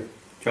slaves there.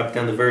 Drop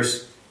down to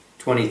verse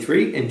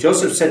 23. And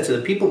Joseph said to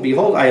the people,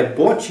 behold, I have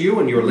bought you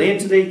and your land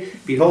today.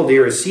 Behold,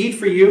 there is seed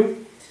for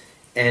you,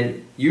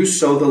 and you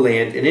sow the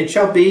land. And it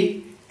shall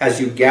be, as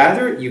you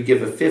gather, you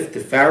give a fifth to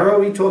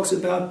Pharaoh, he talks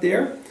about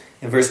there.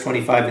 In verse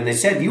 25, and they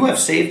said, you have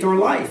saved our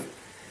life.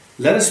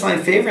 Let us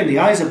find favor in the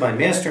eyes of my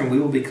master, and we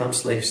will become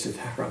slaves to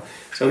Pharaoh.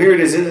 So here it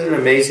is. Isn't it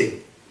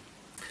amazing?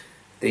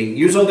 They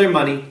use all their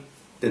money.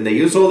 Then they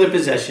use all their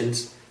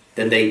possessions.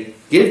 Then they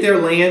give their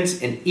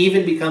lands and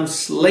even become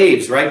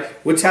slaves, right?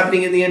 What's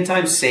happening in the end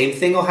times? Same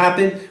thing will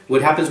happen.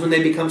 What happens when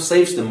they become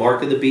slaves? The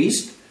mark of the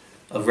beast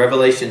of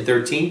Revelation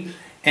 13.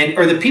 And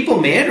are the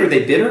people mad? Are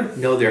they bitter?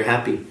 No, they're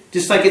happy.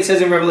 Just like it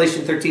says in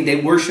Revelation 13,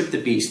 they worship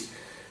the beast.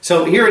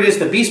 So here it is.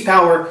 The beast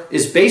power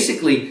is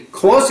basically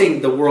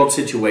causing the world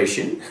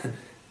situation,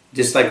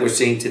 just like we're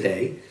seeing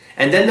today.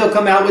 And then they'll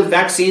come out with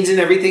vaccines and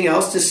everything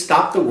else to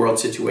stop the world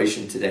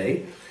situation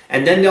today.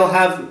 And then they'll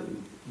have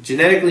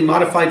genetically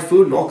modified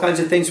food and all kinds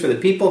of things for the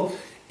people.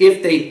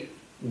 If they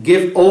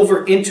give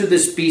over into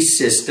this beast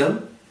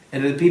system,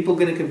 and are the people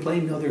going to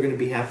complain? No, they're going to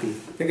be happy.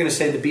 They're going to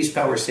say the beast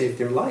power saved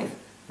their life,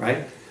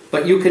 right?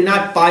 But you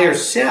cannot buy or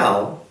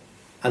sell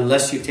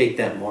unless you take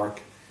that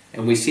mark.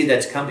 And we see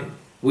that's coming.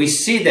 We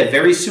see that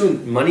very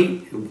soon. Money,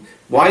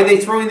 why are they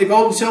throwing the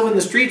gold and silver in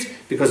the streets?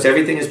 Because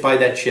everything is by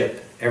that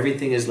chip.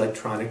 Everything is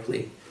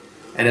electronically.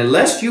 And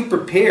unless you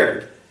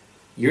prepared,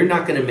 you're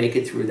not going to make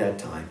it through that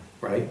time,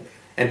 right?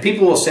 And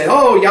people will say,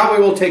 oh, Yahweh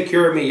will take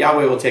care of me.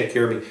 Yahweh will take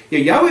care of me. Yeah,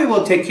 Yahweh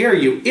will take care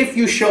of you if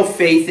you show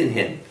faith in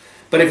him.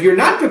 But if you're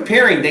not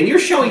preparing, then you're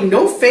showing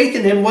no faith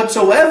in him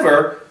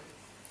whatsoever,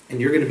 and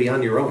you're going to be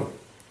on your own.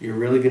 You're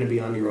really going to be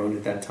on your own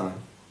at that time.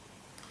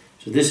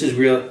 So this is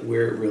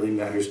where it really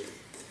matters.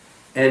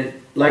 And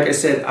like I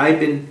said, I've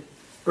been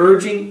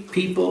urging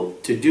people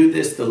to do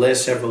this the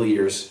last several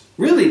years.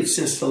 Really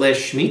since the last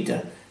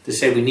Shemitah. To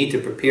say we need to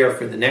prepare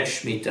for the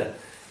next Shemitah.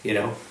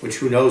 which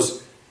who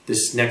knows,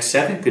 this next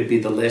 7 could be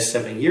the last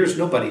 7 years.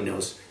 Nobody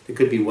knows. There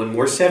could be one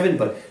more 7,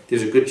 but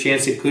there's a good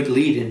chance it could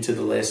lead into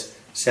the last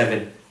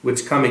 7,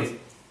 which coming.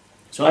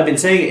 So I've been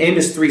saying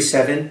Amos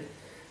 3:7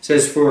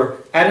 says, for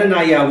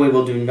Adonai Yahweh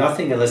will do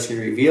nothing unless he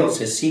reveals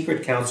his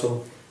secret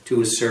counsel to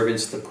his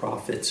servants, the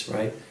prophets,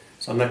 right?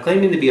 So I'm not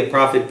claiming to be a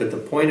prophet, but the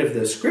point of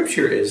the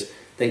scripture is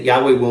that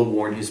Yahweh will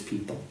warn his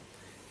people.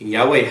 And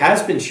Yahweh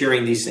has been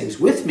sharing these things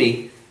with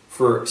me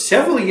for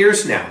several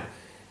years now.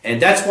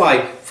 And that's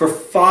why for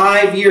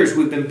 5 years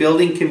we've been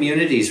building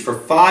communities. For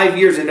 5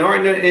 years in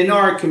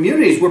our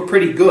communities we're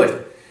pretty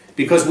good.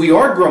 Because we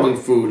are growing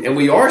food and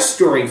we are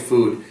storing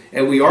food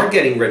and we are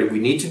getting ready. We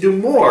need to do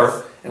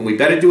more and we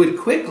better do it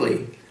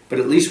quickly. But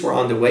at least we're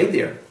on the way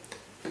there.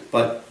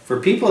 But for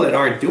people that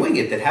aren't doing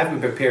it, that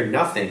haven't prepared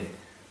nothing,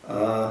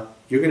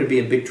 you're going to be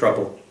in big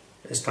trouble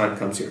as time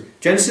comes here.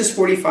 Genesis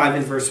 45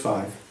 and verse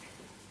 5.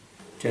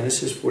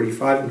 Genesis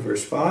 45 and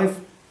verse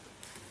 5.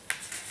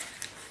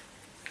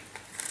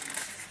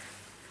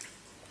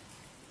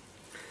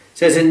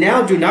 Says, and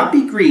now do not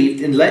be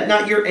grieved, and let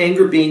not your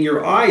anger be in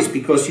your eyes,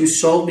 because you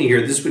sold me here.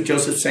 This is what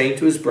Joseph's saying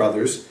to his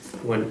brothers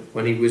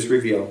when he was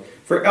revealed.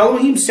 For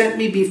Elohim sent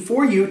me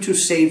before you to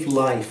save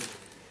life.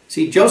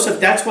 See, Joseph,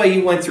 that's why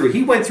he went through.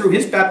 He went through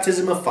his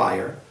baptism of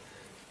fire.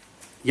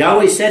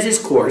 Yahweh set his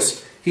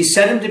course. He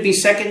set him to be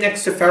second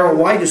next to Pharaoh.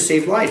 Why? To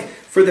save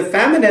life. For the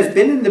famine has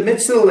been in the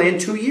midst of the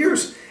land 2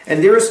 years,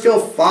 and there are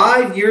still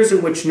 5 years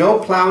in which no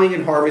plowing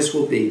and harvest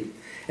will be.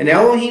 And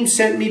Elohim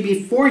sent me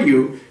before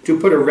you to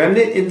put a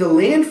remnant in the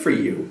land for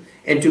you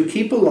and to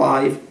keep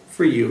alive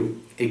for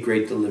you a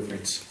great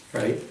deliverance.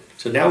 Right?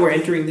 So now we're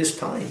entering this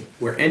time.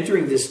 We're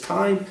entering this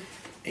time,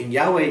 and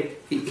Yahweh,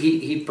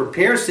 he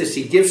prepares this.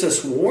 He gives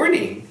us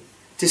warning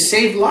to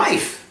save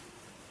life.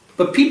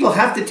 But people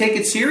have to take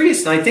it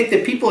serious. And I think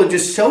that people are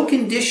just so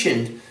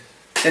conditioned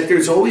that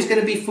there's always going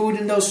to be food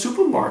in those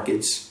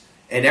supermarkets.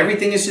 And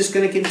everything is just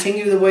going to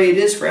continue the way it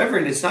is forever.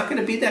 And it's not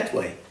going to be that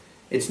way.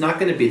 It's not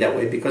going to be that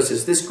way, because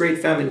as this great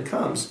famine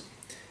comes,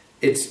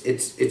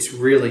 it's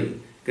really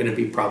going to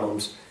be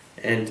problems.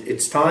 And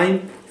it's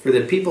time for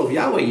the people of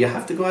Yahweh. You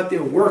have to go out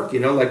there and work.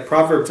 Like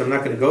Proverbs, I'm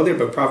not going to go there,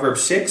 but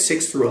Proverbs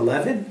 6 through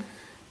 11,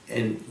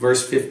 and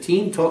verse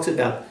 15 talks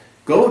about,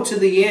 go to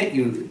the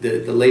ant,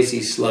 the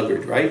lazy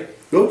sluggard, right?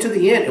 Go to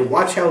the ant and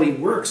watch how he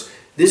works.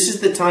 This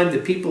is the time the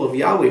people of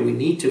Yahweh, we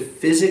need to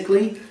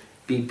physically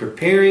be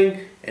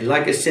preparing. And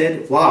like I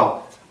said,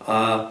 wow,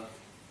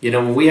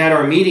 when we had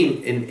our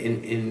meeting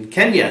in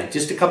Kenya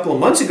just a couple of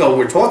months ago, and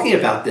we're talking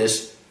about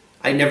this,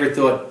 I never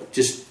thought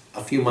just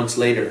a few months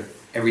later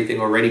everything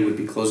already would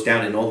be closed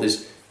down and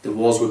the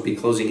walls would be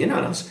closing in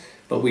on us.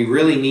 But we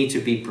really need to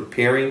be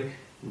preparing,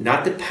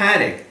 not to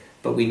panic,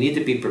 but we need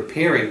to be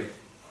preparing,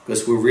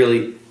 because we're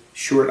really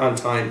short on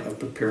time of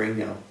preparing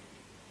now.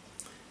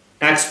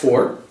 Acts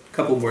 4, a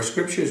couple more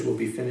scriptures, we'll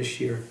be finished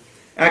here.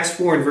 Acts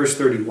 4 and verse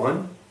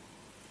 31.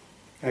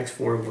 Acts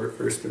 4 and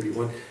verse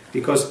 31.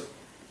 Because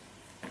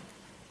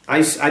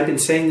I've been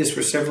saying this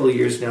for several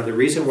years now. The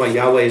reason why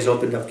Yahweh has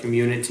opened up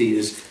community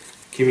is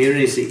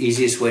the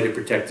easiest way to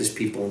protect his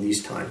people in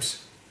these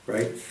times.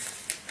 Right?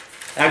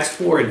 Acts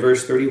 4 and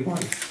verse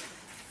 31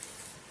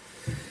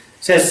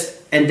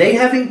 says, and they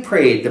having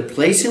prayed, the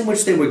place in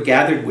which they were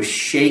gathered was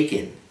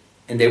shaken,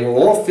 and they were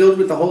all filled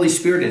with the Holy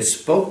Spirit and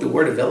spoke the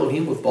word of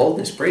Elohim with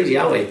boldness. Praise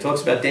Yahweh. It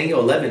talks about Daniel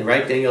 11,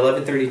 right? Daniel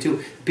 11:32.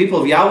 The people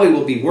of Yahweh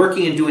will be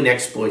working and doing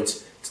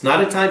exploits. It's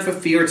not a time for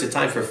fear, it's a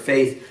time for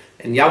faith.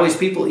 And Yahweh's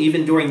people,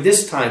 even during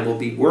this time, will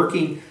be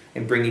working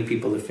and bringing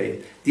people to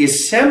faith. The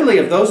assembly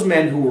of those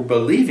men who were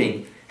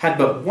believing had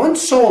but one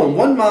soul and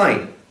one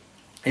mind,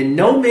 and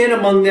no man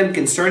among them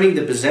concerning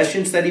the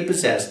possessions that he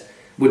possessed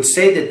would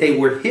say that they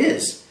were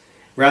his.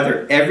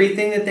 Rather,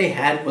 everything that they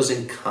had was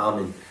in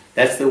common.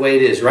 That's the way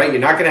it is, right?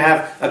 You're not going to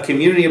have a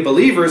community of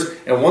believers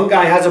and one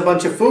guy has a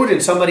bunch of food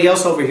and somebody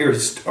else over here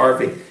is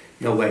starving.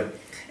 No way.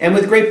 And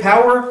with great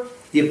power,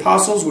 the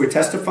apostles were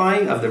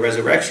testifying of the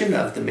resurrection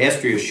of the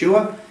Master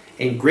Yeshua,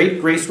 and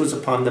great grace was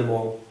upon them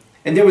all.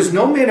 And there was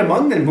no man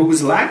among them who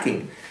was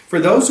lacking. For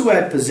those who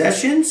had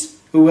possessions,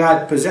 who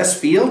had possessed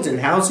fields and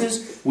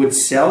houses, would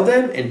sell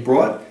them and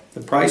brought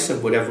the price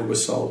of whatever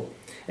was sold,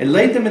 and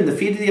laid them in the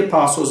feet of the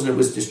apostles, and it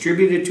was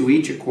distributed to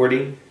each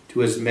according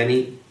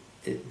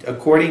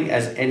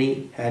as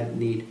any had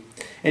need.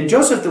 And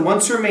Joseph, the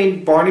one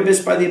surnamed Barnabas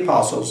by the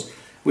apostles,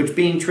 which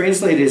being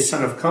translated is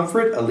son of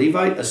comfort, a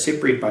Levite, a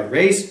Cypriot by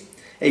race,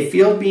 a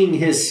field being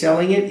his,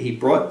 selling it, he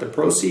brought the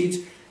proceeds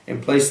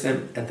and placed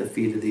them at the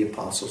feet of the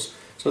apostles.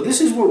 So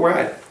this is where we're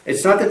at.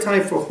 It's not the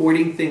time for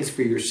hoarding things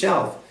for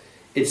yourself.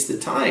 It's the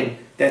time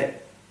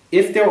that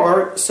if there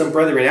are some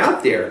brethren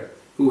out there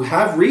who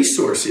have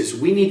resources,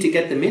 we need to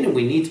get them in, and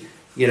we need,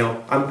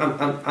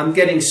 I'm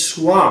getting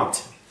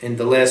swamped in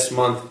the last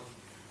month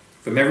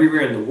from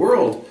everywhere in the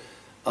world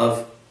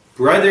of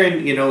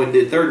brethren, in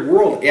the third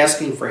world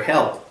asking for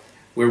help,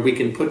 where we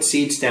can put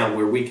seeds down,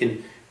 where we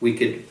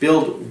could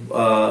build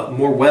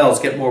more wells,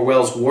 get more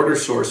wells, water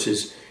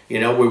sources,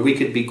 where we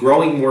could be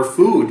growing more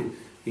food.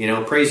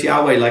 Praise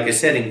Yahweh. Like I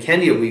said, in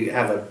Kenya, we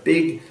have a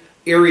big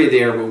area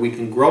there where we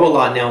can grow a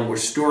lot now, and we're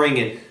storing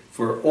it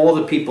for all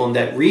the people in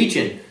that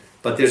region.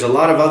 But there's a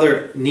lot of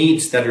other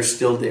needs that are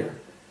still there.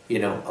 You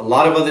know, a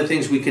lot of other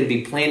things we can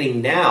be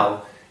planning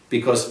now,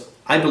 because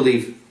I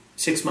believe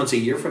 6 months, a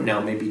year from now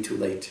may be too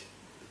late.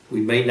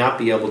 We may not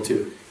be able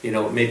to, you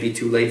know, it may be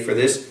too late for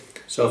this.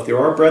 So if there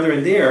are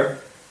brethren there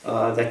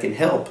that can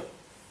help,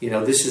 you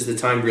know, this is the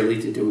time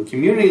really to do it.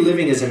 Community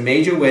living is a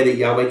major way that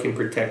Yahweh can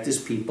protect his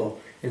people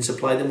and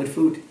supply them with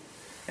food.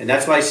 And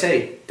that's why I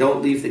say,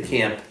 don't leave the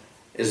camp.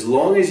 As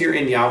long as you're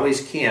in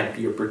Yahweh's camp,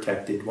 you're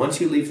protected. Once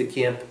you leave the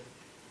camp,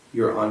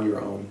 you're on your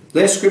own.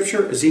 Last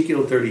scripture,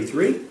 Ezekiel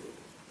 33.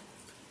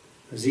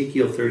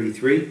 Ezekiel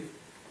 33.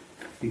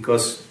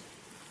 Because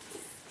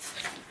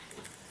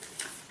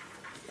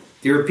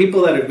there are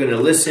people that are going to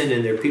listen,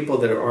 and there are people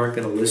that aren't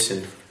going to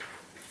listen.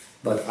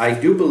 But I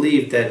do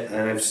believe that,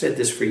 and I've said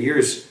this for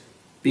years,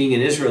 being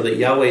in Israel, that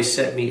Yahweh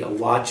set me a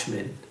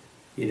watchman,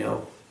 you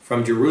know,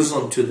 from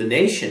Jerusalem to the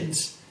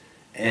nations,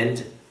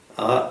 and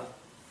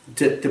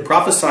to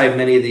prophesy of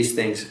many of these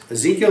things.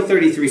 Ezekiel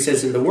 33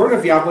 says, "And the word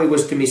of Yahweh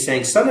was to me,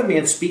 saying, Son of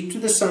man, speak to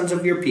the sons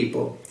of your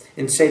people,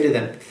 and say to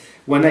them,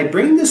 when I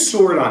bring the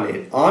sword on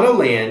it, on a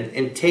land,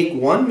 and take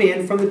one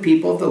man from the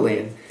people of the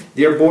land,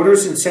 their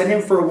borders, and set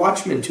him for a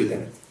watchman to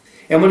them.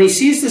 And when he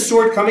sees the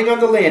sword coming on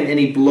the land, and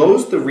he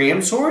blows the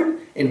ram's horn,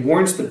 and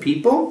warns the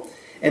people,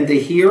 and the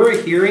hearer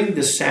hearing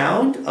the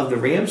sound of the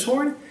ram's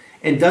horn,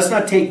 and does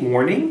not take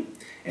warning,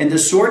 and the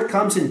sword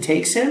comes and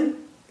takes him,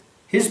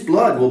 his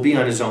blood will be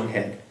on his own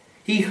head.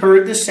 He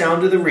heard the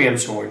sound of the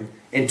ram's horn,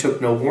 and took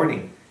no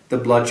warning. The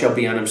blood shall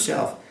be on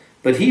himself.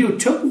 But he who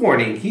took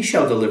warning, he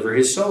shall deliver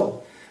his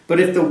soul. But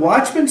if the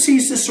watchman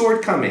sees the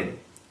sword coming,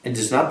 and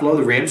does not blow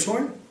the ram's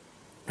horn,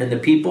 and the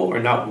people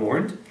are not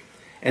warned,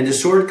 and the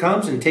sword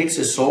comes and takes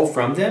his soul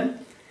from them,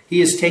 he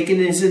has taken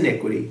his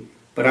iniquity,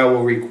 but I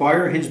will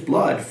require his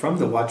blood from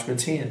the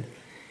watchman's hand.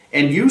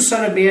 And you,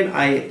 son of man,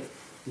 I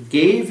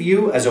gave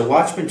you as a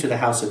watchman to the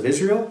house of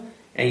Israel,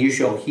 and you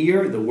shall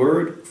hear the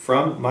word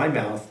from my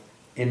mouth,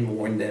 and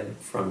warn them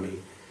from me."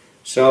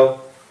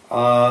 So,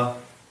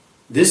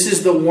 this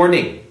is the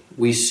warning.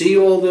 We see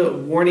all the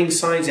warning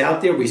signs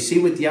out there. We see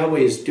what Yahweh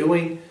is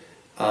doing.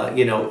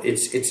 You know,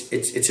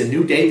 it's a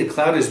new day. The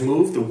cloud has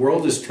moved. The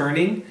world is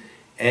turning.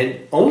 And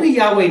only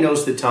Yahweh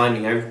knows the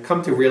timing. I've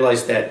come to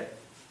realize that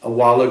a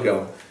while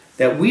ago,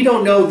 that we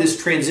don't know this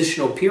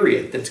transitional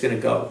period that's going to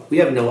go. We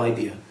have no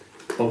idea.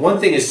 But one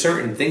thing is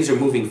certain, things are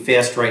moving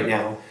fast right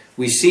now.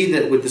 We see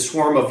that with the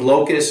swarm of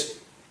locusts,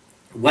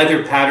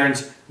 weather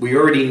patterns, we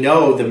already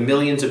know the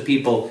millions of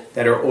people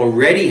that are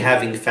already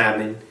having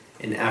famine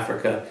in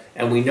Africa.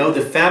 And we know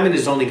the famine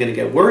is only going to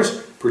get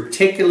worse,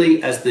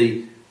 particularly as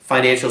the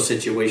financial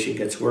situation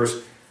gets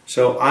worse.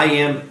 So I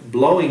am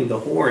blowing the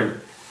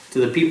horn to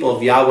the people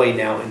of Yahweh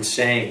now and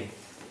saying,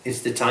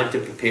 it's the time to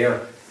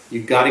prepare.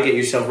 You've got to get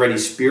yourself ready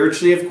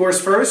spiritually, of course,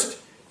 first.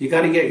 You've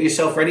got to get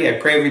yourself ready. I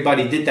pray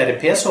everybody did that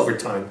at Passover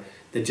time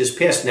that just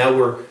passed. Now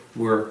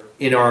we're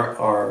in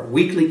our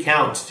weekly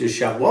counts to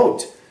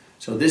Shavuot.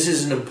 So this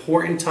is an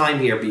important time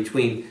here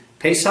between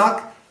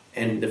Pesach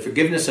and the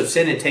forgiveness of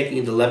sin and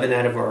taking the leaven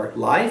out of our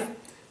life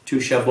to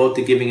Shavuot,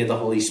 the giving of the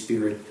Holy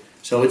Spirit.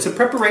 So it's a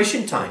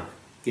preparation time,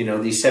 you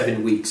know, these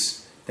 7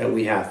 weeks that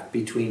we have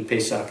between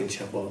Pesach and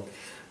Shavuot.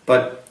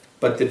 But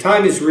the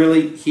time is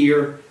really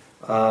here.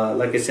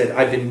 Like I said,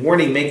 I've been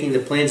warning, making the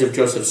plans of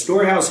Joseph's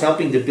storehouse,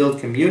 helping to build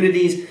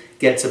communities,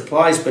 get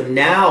supplies. But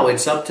now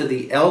it's up to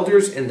the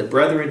elders and the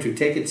brethren to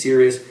take it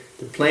serious,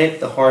 to plant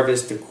the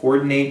harvest, to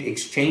coordinate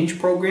exchange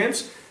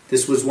programs.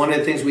 This was one of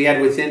the things we had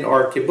within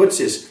our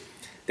kibbutzes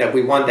that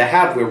we wanted to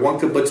have, where one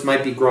kibbutz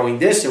might be growing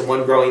this and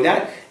one growing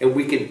that, and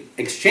we can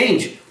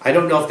exchange. I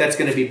don't know if that's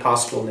going to be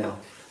possible now,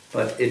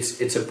 but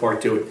it's a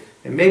part to it.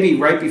 And maybe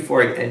right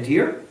before I end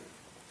here,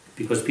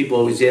 because people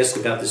always ask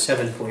about the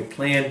 7-point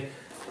plan,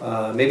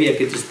 maybe I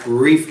could just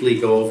briefly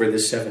go over the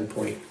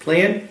 7-point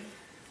plan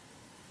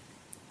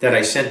that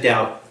I sent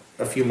out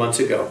a few months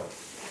ago.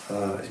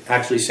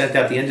 Actually sent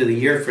out the end of the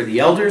year for the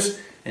elders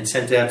and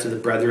sent it out to the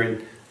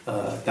brethren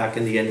back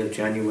in the end of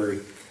January.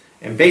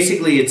 And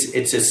basically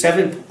it's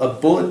a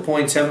bullet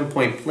point,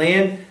 7-point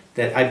plan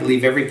that I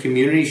believe every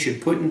community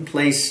should put in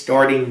place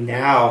starting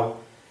now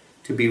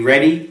to be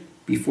ready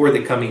before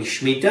the coming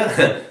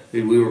Shemitah.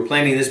 We were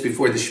planning this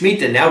before the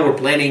Shemitah. Now we're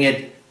planning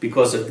it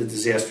because of the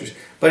disasters.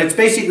 But it's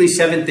basically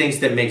 7 things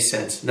that make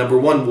sense. Number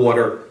 1,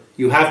 water.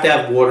 You have to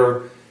have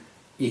water.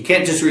 You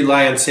can't just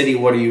rely on city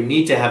water. You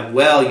need to have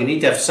well. You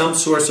need to have some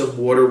source of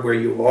water where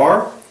you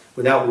are.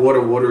 Without water,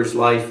 water is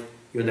life.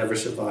 You'll never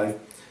survive.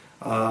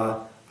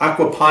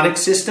 Aquaponic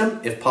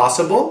system, if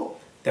possible.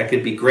 That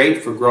could be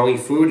great for growing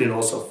food and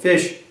also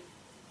fish.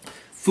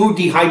 Food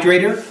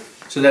dehydrator,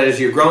 so that as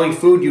you're growing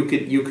food,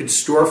 you could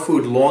store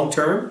food long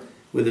term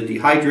with a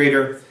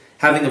dehydrator.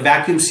 Having a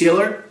vacuum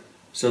sealer,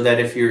 so that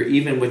if you're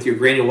even with your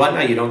grain and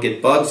whatnot, you don't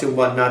get bugs and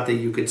whatnot, that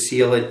you could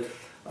seal it.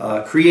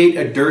 Create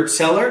a dirt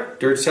cellar.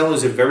 Dirt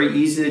cellars are very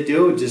easy to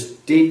do.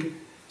 Just dig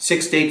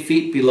 6 to 8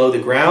 feet below the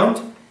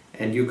ground,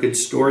 and you could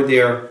store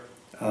there,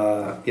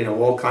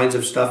 all kinds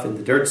of stuff in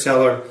the dirt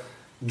cellar.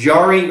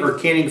 Jarring or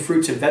canning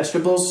fruits and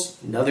vegetables,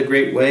 another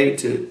great way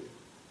to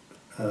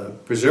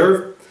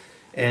preserve.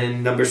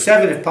 And number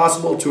 7, if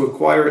possible, to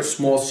acquire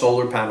small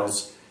solar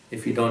panels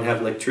if you don't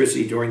have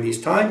electricity during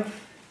these times,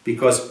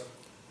 because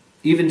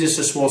even just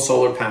a small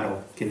solar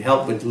panel can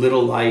help with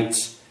little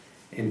lights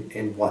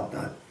and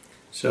whatnot.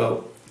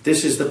 So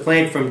this is the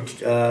plan from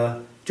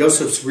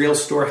Joseph's Real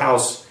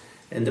Storehouse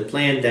and the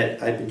plan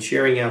that I've been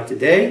sharing out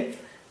today.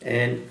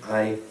 And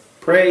I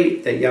pray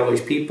that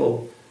Yahweh's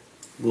people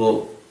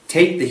will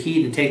take the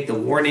heed and take the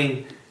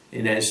warning.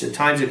 And as the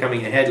times are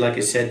coming ahead, like I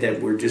said,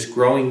 that we're just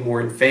growing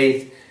more in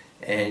faith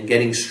and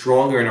getting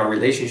stronger in our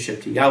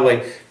relationship to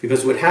Yahweh.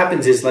 Because what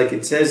happens is, like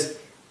it says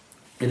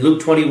in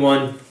Luke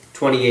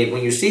 21:28,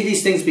 when you see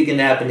these things begin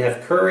to happen,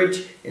 have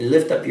courage and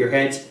lift up your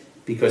heads,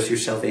 because your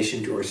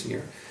salvation draws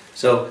near.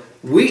 So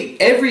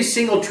every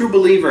single true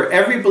believer,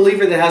 every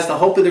believer that has the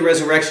hope of the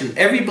resurrection,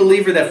 every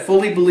believer that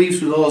fully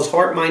believes with all his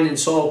heart, mind, and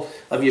soul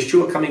of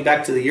Yeshua coming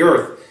back to the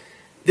earth,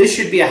 this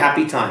should be a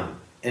happy time.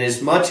 And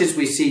as much as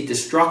we see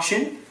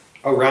destruction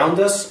around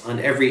us on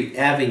every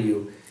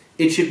avenue,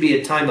 it should be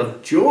a time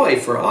of joy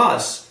for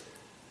us,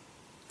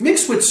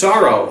 mixed with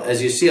sorrow,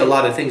 as you see a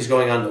lot of things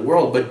going on in the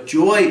world, but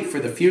joy for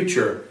the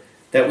future,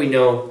 that we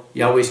know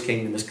Yahweh's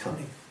kingdom is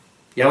coming.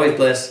 Yahweh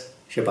bless.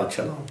 Shabbat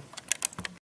Shalom.